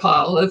photo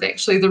pile of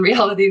actually the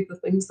reality of the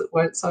things that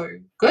weren't so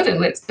good, and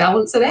let's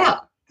balance it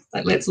out.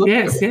 Like, let's look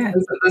at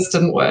this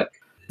didn't work.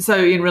 So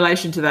in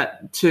relation to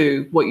that,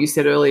 to what you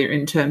said earlier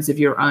in terms of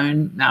your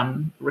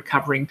own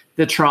recovering,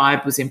 the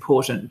tribe was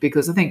important,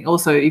 because I think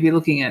also if you're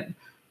looking at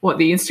what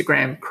the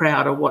Instagram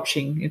crowd are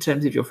watching in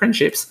terms of your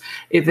friendships,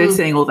 if they're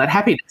seeing all that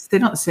happiness, they're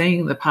not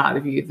seeing the part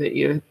of you that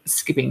you're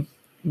skipping,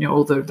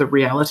 all the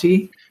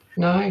reality.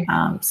 No.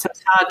 So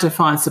it's hard to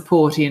find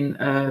support in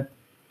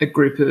a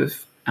group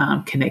of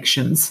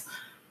connections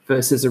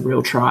versus a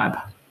real tribe.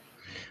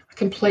 I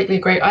completely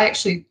agree. I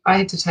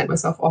had to take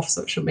myself off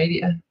social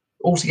media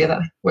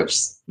altogether, which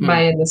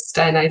may in this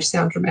day and age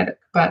sound dramatic,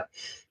 but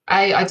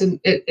I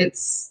didn't.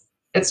 It's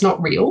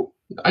not real.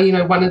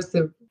 One of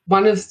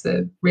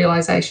the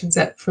realizations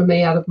that for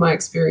me out of my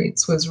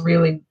experience was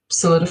really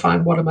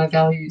solidifying what are my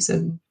values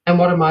and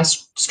what am I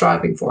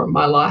striving for in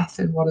my life,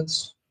 and what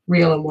is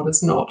real and what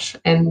is not.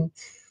 And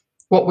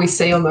what we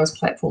see on those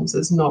platforms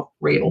is not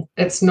real.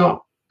 It's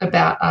not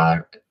about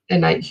our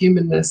innate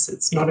humanness.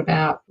 It's not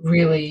about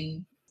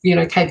really,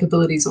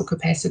 capabilities or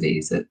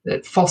capacities.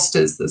 It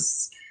fosters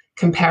this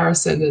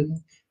comparison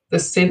and the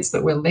sense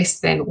that we're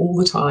less than all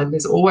the time.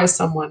 There's always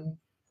someone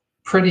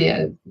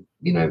prettier,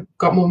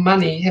 got more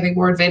money, having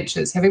more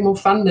adventures, having more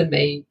fun than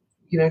me,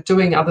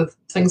 doing other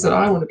things that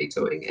I want to be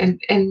doing.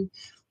 And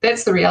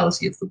that's the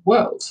reality of the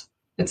world.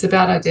 It's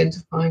about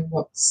identifying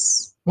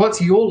what's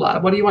your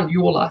life, what do you want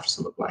your life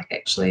to look like,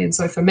 actually. And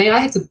so for me, I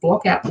had to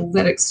block out all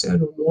that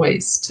external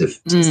noise to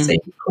see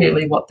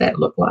clearly what that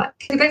looked like.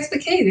 So that's the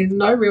key. There's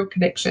no real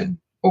connection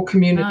or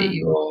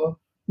community or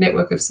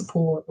network of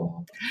support.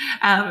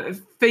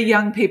 For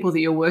young people that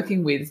you're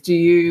working with, do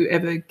you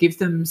ever give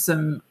them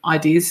some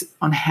ideas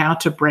on how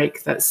to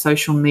break that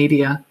social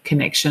media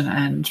connection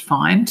and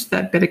find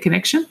that better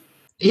connection?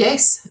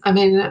 Yes. I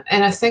mean,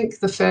 and I think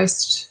the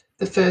first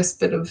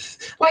bit of,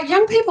 like,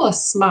 young people are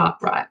smart,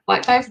 right?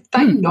 Like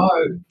they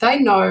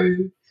know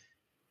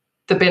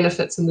the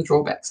benefits and the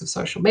drawbacks of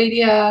social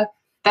media.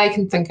 They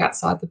can think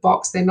outside the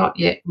box. They're not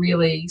yet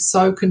really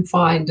so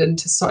confined and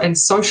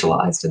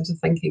socialized into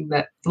thinking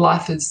that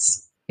life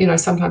is,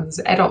 sometimes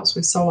as adults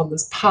we're so on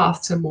this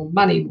path to more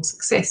money, more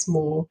success,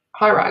 more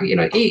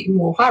hierarchy,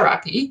 more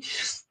hierarchy.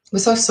 We're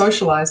so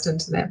socialized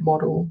into that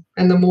model.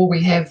 And the more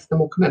we have, the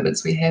more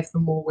commitments we have, the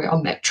more we're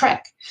on that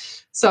track.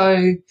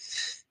 So,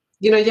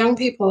 young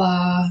people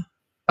are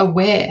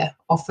aware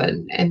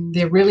often and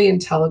they're really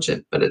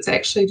intelligent, but it's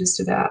actually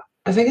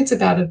I think it's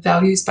about a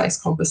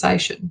values-based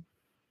conversation.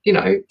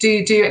 Do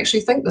you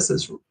actually think this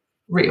is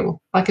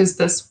real? Like,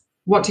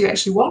 what do you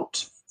actually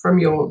want from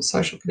your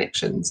social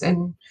connections?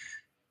 And,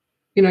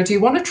 do you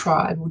want a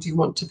tribe or do you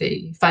want to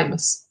be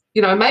famous?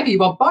 Maybe you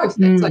want both,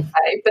 that's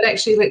okay, but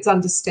actually let's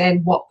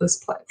understand what this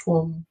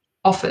platform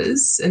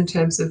offers in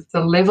terms of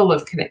the level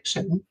of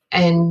connection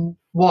and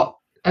what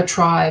a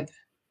tribe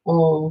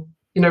or,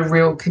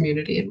 real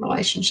community and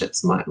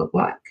relationships might look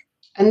like.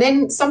 And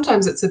then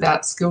sometimes it's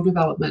about skill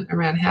development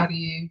around how do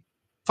you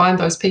find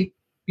those people,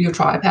 your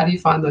tribe, how do you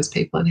find those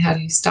people and how do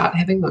you start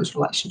having those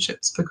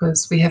relationships?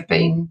 Because we have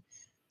been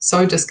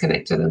so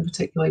disconnected, and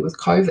particularly with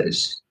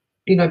COVID,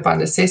 by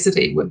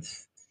necessity, we've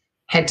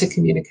had to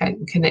communicate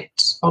and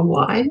connect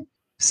online.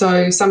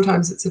 So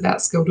sometimes it's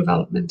about skill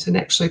development and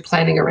actually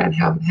planning around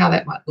how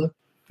that might look.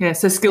 Yeah,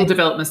 so skill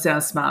development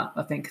sounds smart.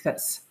 I think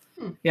that's,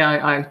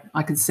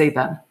 I can see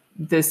that.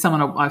 There's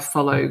someone I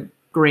follow,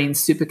 Green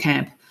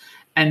Supercamp,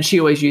 and she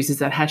always uses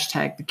that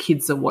hashtag, the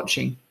kids are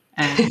watching.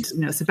 And,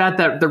 it's about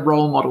the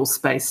role model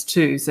space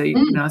too. So,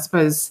 I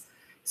suppose,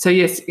 so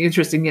yes,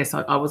 interesting. Yes,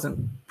 I wasn't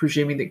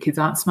presuming that kids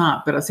aren't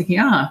smart, but I was thinking,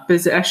 but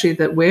it's actually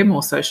that we're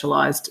more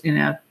socialized in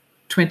our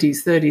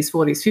 20s, 30s,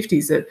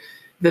 40s,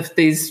 50s,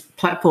 these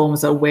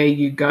platforms are where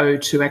you go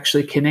to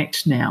actually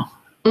connect now.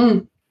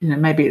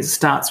 Maybe it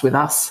starts with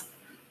us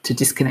to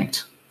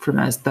disconnect from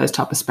those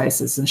type of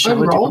spaces and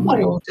show a role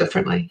model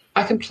differently.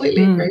 I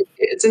completely agree.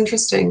 It's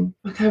interesting.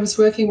 Like, I was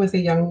working with a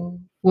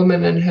young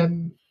woman and her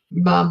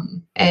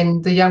mum,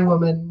 and the young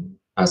woman,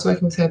 I was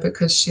working with her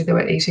because they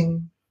were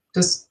eating,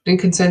 just in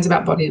concerns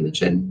about body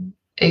image and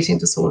eating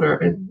disorder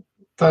and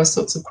those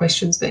sorts of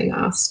questions being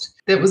asked.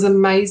 It was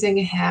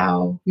amazing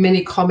how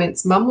many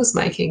comments mum was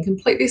making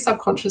completely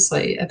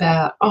subconsciously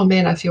about, oh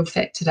man, I feel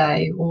fat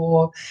today,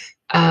 or,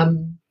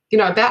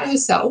 about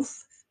herself,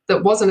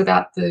 that wasn't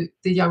about the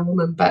young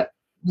woman, but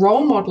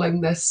role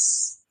modeling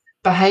this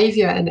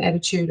behavior and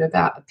attitude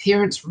about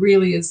appearance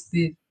really is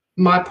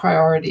my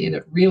priority, and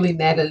it really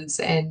matters,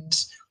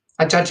 and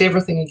I judge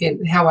everything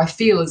again. How I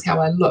feel is how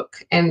I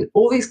look, and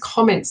all these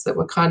comments that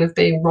were kind of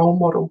being role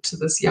modeled to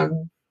this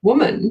young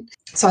woman.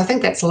 So I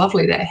think that's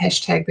lovely, that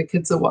hashtag, the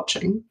kids are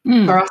watching,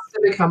 for us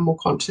to become more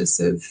conscious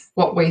of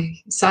what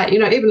we say,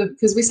 even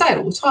because we say it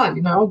all the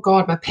time, oh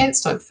God, my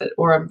pants don't fit,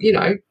 or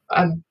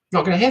I'm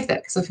not going to have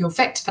that because I feel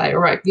fat today,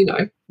 or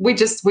we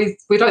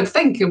don't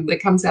think that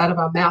comes out of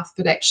our mouth,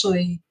 but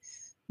actually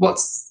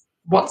what's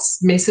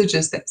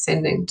messages that's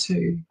sending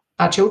to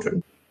our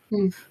children.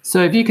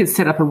 So if you could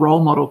set up a role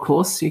model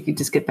course, you could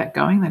just get that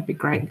going, that'd be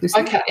great.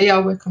 Okay, yeah,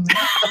 I'll work on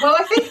that. Well,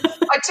 I think,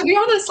 to be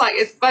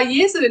honest, by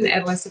years in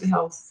adolescent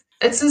health,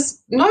 it's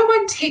just no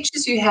one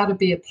teaches you how to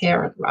be a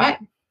parent, right?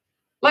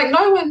 Like,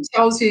 no one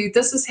tells you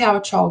this is how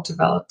a child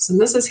develops, and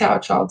this is how a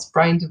child's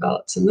brain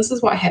develops, and this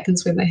is what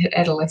happens when they hit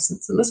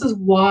adolescence, and this is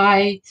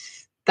why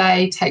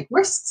they take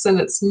risks, and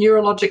it's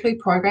neurologically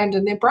programmed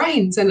in their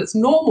brains, and it's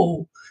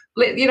normal.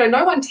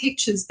 No one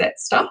teaches that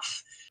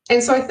stuff.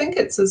 And so I think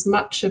it's as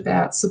much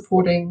about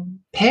supporting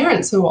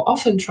parents who are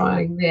often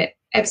trying their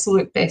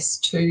absolute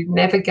best to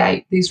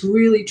navigate these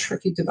really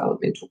tricky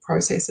developmental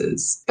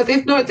processes, but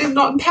they're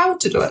not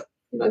empowered to do it.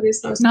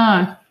 There's no.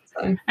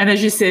 So. And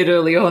as you said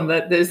early on,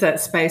 that there's that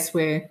space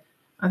where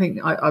I think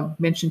I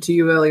mentioned to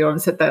you earlier on,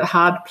 said that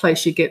hard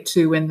place you get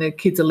to when the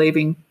kids are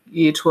leaving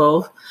year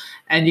 12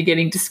 and you're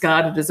getting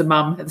discarded as a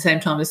mum at the same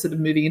time as sort of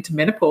moving into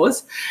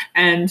menopause,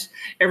 and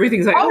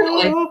everything's like,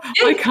 oh,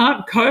 I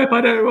can't cope. I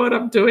don't know what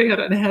I'm doing. I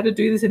don't know how to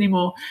do this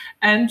anymore.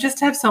 And just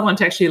to have someone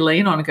to actually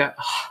lean on and go,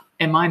 oh,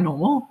 am I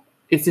normal?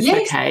 Is this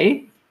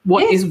okay?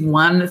 What is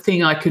one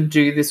thing I could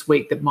do this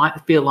week that might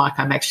feel like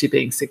I'm actually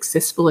being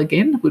successful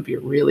again would be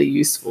really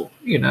useful,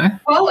 you know?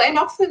 Well, and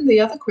often the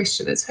other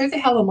question is, who the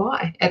hell am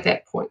I at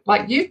that point?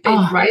 Like, you've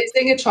been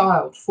raising a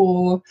child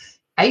for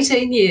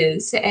 18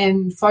 years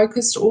and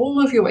focused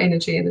all of your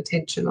energy and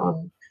attention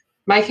on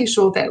making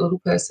sure that little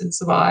person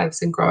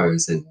survives and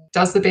grows and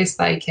does the best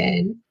they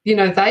can. You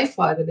know, they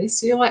fly the nest.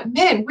 So you're like,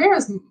 man,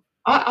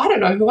 I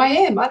don't know who I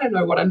am. I don't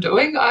know what I'm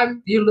doing.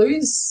 You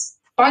lose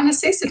by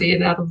necessity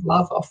and out of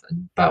love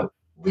often, but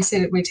we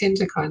tend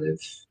to kind of,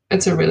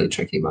 it's a really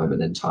tricky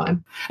moment in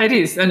time. It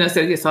is. And I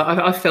said, yes,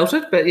 I felt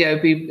it, but yeah,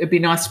 it'd be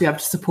nice to be able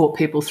to support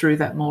people through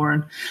that more.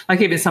 And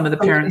like even some of the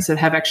parents that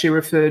have actually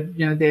referred,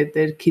 you know,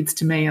 their kids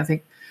to me, I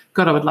think,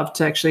 God, I would love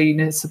to actually, you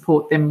know,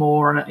 support them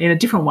more in a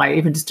different way,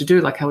 even just to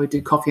do like how we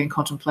do coffee and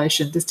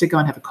contemplation, just to go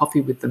and have a coffee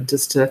with them,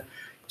 just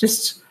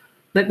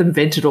let them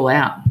vent it all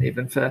out,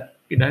 even for,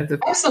 you know, the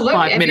Absolutely.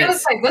 5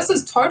 minutes. Like, this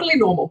is totally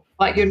normal.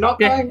 Like, you're not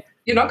going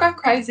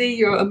crazy.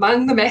 You're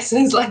among the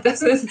masses. Like,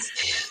 this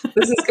is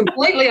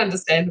completely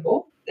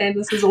understandable, and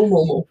this is all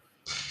normal.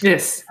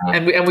 Yes,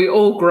 and we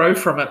all grow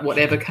from it,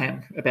 whatever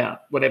came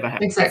about, whatever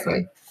happened.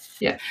 Exactly.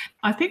 Yeah.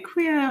 I think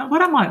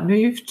what I might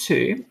move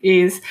to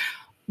is,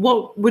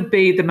 what would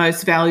be the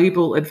most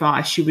valuable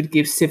advice you would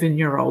give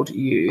 7-year-old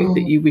you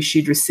that you wish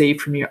you'd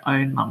received from your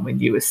own mum when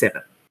you were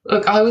 7?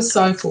 Look, I was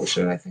so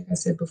fortunate, I think I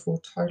said before,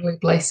 totally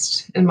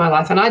blessed in my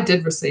life. And I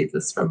did receive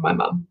this from my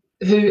mum,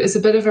 who is a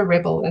bit of a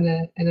rebel and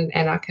an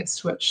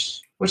anarchist,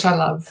 which I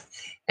love.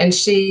 And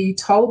she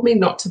told me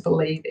not to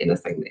believe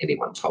anything that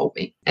anyone told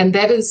me. And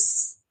that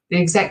is the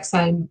exact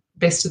same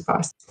best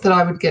advice that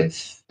I would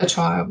give a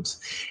child.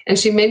 And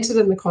she meant it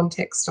in the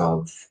context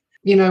of,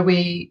 you know,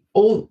 we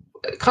all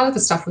kind of the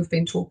stuff we've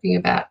been talking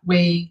about.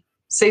 We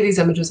see these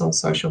images on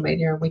social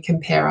media and we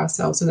compare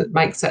ourselves, and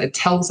it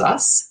tells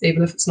us,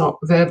 even if it's not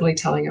verbally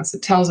telling us,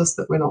 it tells us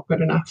that we're not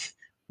good enough,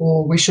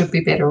 or we should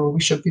be better, or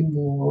we should be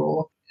more,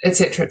 or et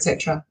cetera, et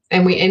cetera.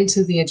 And we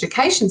enter the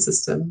education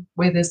system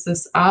where there's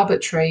this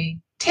arbitrary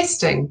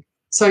testing.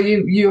 So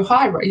you're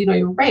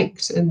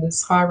ranked in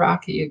this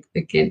hierarchy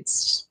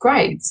against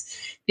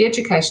grades. The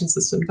education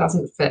system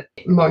doesn't fit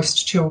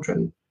most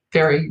children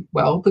very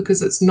well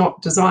because it's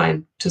not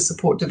designed to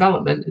support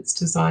development. It's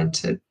designed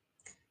to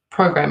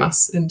program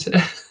us into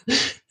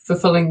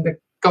fulfilling the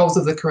goals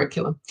of the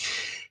curriculum.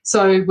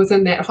 So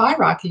within that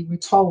hierarchy, we're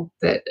told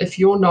that if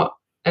you're not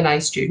an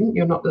A student,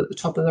 you're not at the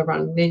top of the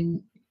rung,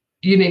 then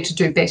you need to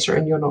do better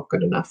and you're not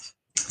good enough.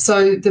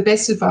 So the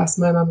best advice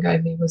my mum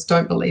gave me was,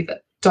 don't believe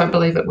it. Don't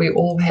believe it. We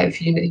all have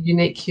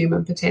unique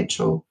human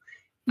potential.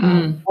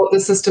 What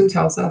the system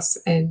tells us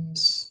and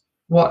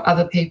what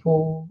other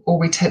people, or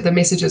the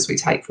messages we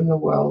take from the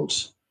world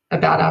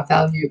about our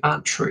value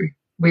aren't true.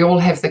 We all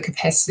have the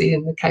capacity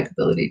and the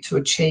capability to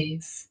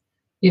achieve,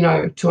 you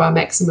know, to our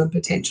maximum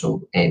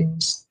potential.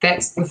 And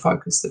that's the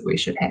focus that we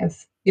should have.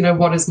 You know,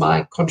 what is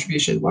my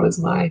contribution? What is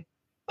my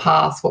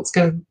path? What's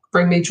going to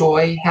bring me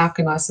joy? How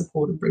can I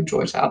support and bring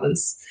joy to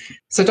others?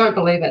 So don't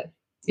believe it.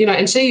 You know,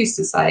 and she used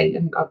to say,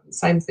 and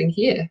same thing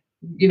here,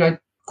 you know,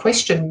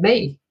 question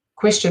me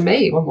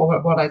on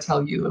what I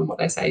tell you and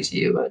what I say to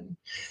you. And,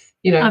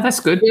 you know, that's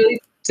good. Really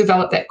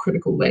develop that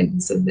critical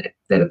lens and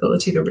that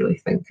ability to really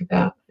think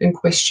about and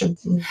question.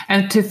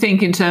 And to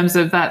think in terms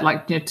of that,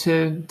 like, you know,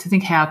 to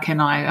think, how can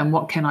I and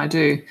what can I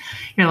do?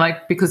 You know,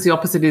 like, because the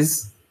opposite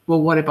is,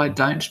 well, what if I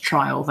don't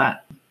try all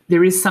that?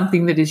 There is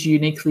something that is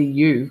uniquely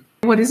you.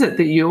 What is it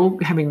that you're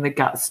having the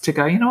guts to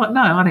go, you know what,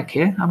 no, I don't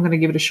care. I'm going to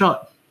give it a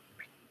shot.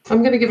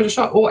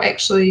 Or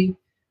actually,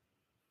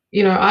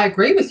 you know, I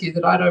agree with you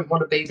that I don't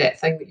want to be that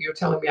thing that you're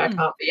telling me I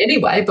can't be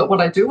anyway, but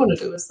what I do want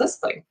to do is this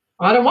thing.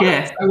 I don't want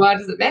it, so why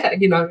does it matter?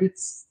 You know,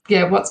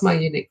 what's my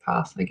unique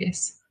path, I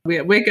guess.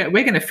 We're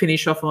going to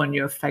finish off on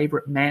your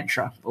favourite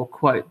mantra or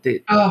quote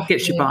that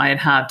gets you by in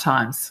hard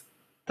times.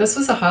 This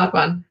was a hard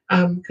one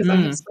because I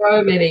have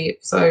so many.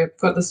 So I've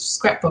got this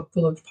scrapbook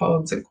full of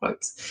poems and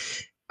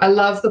quotes. I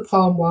love the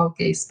poem Wild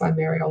Geese by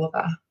Mary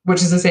Oliver,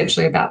 which is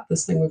essentially about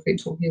this thing we've been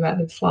talking about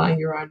of flying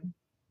your own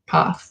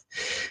path.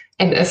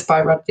 And If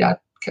by Rudyard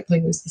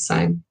Kipling was the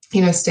same,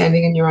 you know,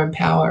 standing in your own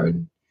power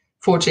and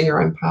forging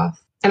your own path.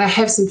 And I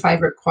have some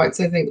favourite quotes.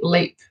 I think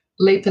leap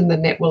and the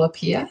net will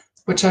appear,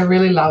 which I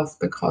really love,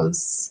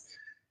 because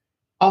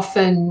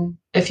often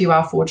if you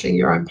are forging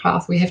your own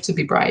path, we have to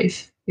be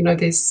brave. You know,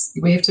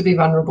 we have to be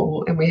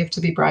vulnerable and we have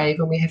to be brave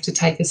and we have to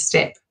take a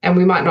step. And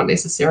we might not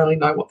necessarily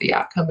know what the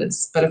outcome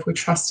is, but if we're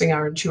trusting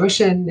our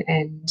intuition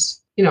and,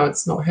 you know,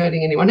 it's not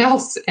hurting anyone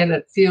else and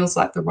it feels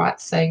like the right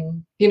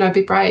thing, you know,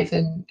 be brave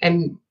and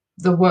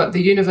the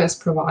universe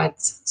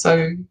provides.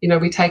 So, you know,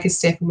 we take a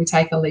step and we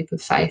take a leap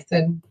of faith,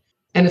 and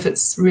if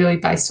it's really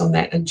based on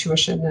that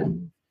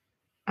intuition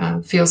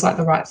and feels like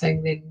the right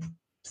thing, then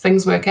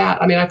things work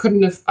out. I mean, I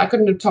couldn't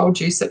have told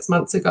you 6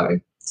 months ago,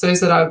 Suze,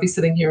 that I would be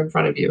sitting here in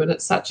front of you, and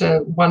it's such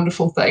a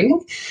wonderful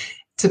thing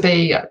to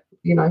be,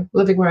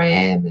 living where I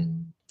am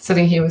and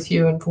sitting here with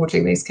you and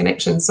forging these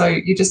connections. So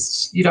you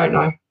don't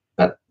know,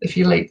 but if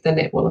you leap, the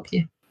net will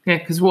appear. Yeah,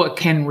 because what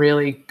can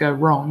really go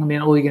wrong? I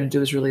mean, all you're going to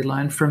do is really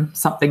learn from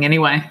something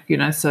anyway,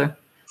 so.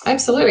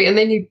 Absolutely. And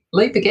then you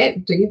leap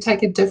again. You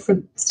take a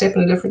different step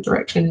in a different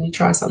direction and you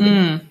try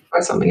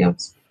something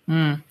else.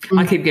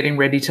 I keep getting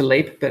ready to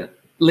leap, but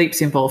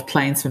leaps involve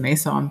planes for me,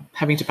 so I'm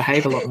having to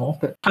behave a lot more.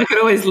 But I could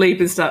always leap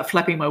and start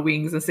flapping my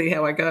wings and see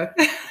how I go.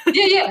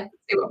 Yeah.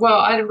 Well,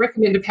 I'd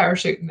recommend a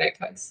parachute in that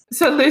case.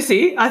 So,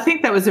 Lucy, I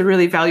think that was a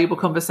really valuable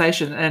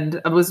conversation, and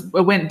I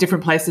went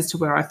different places to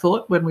where I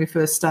thought when we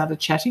first started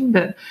chatting.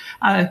 But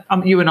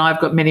you and I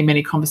have got many,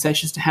 many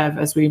conversations to have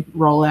as we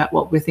roll out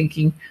what we're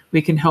thinking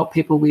we can help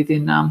people with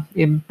in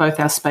both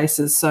our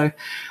spaces. So,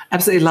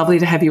 absolutely lovely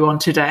to have you on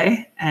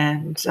today,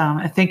 and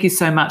thank you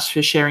so much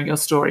for sharing your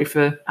story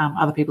for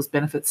other people's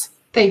benefits.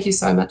 Thank you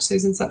so much,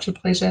 Susan. Such a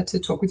pleasure to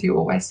talk with you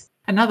always.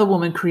 Another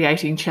woman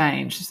creating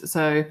change.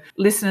 So,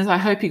 listeners, I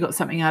hope you got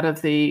something out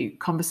of the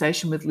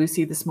conversation with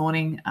Lucy this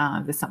morning.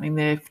 There's something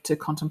there to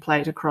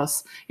contemplate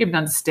across even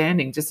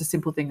understanding just a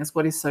simple thing as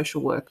what is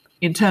social work.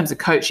 In terms of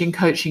coaching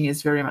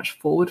is very much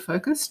forward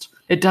focused.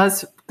 It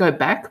does go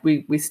back.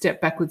 We step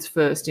backwards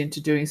first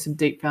into doing some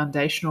deep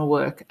foundational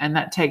work, and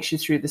that takes you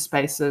through the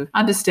space of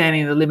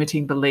understanding the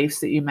limiting beliefs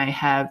that you may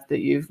have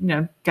that you've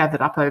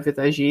gathered up over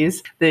those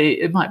years.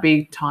 It might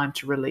be time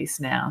to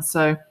release now.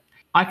 So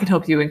I can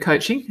help you in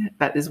coaching.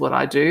 That is what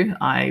I do.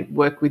 I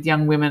work with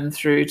young women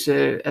through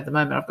to, at the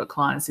moment, I've got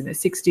clients in their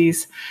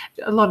 60s.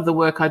 A lot of the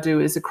work I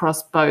do is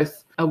across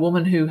both a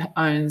woman who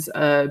owns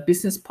a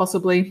business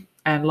possibly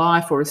and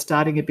life, or is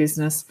starting a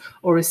business,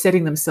 or is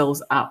setting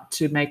themselves up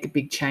to make a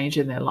big change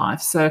in their life.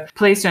 So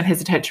please don't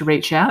hesitate to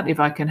reach out if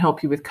I can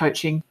help you with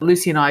coaching.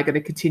 Lucy and I are going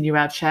to continue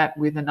our chat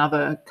with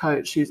another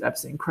coach who's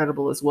absolutely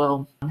incredible as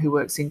well, who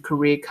works in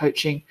career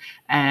coaching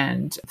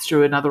and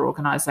through another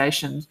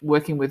organisation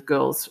working with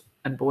girls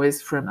and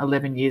boys from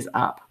 11 years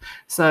up.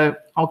 So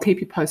I'll keep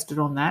you posted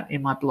on that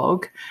in my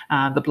blog.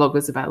 The blog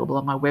is available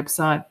on my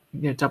website,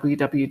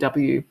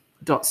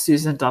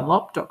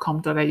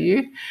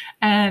 www.susandunlop.com.au.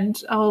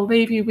 And I'll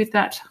leave you with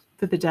that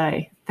for the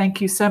day.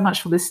 Thank you so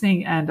much for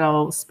listening, and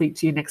I'll speak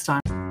to you next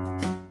time.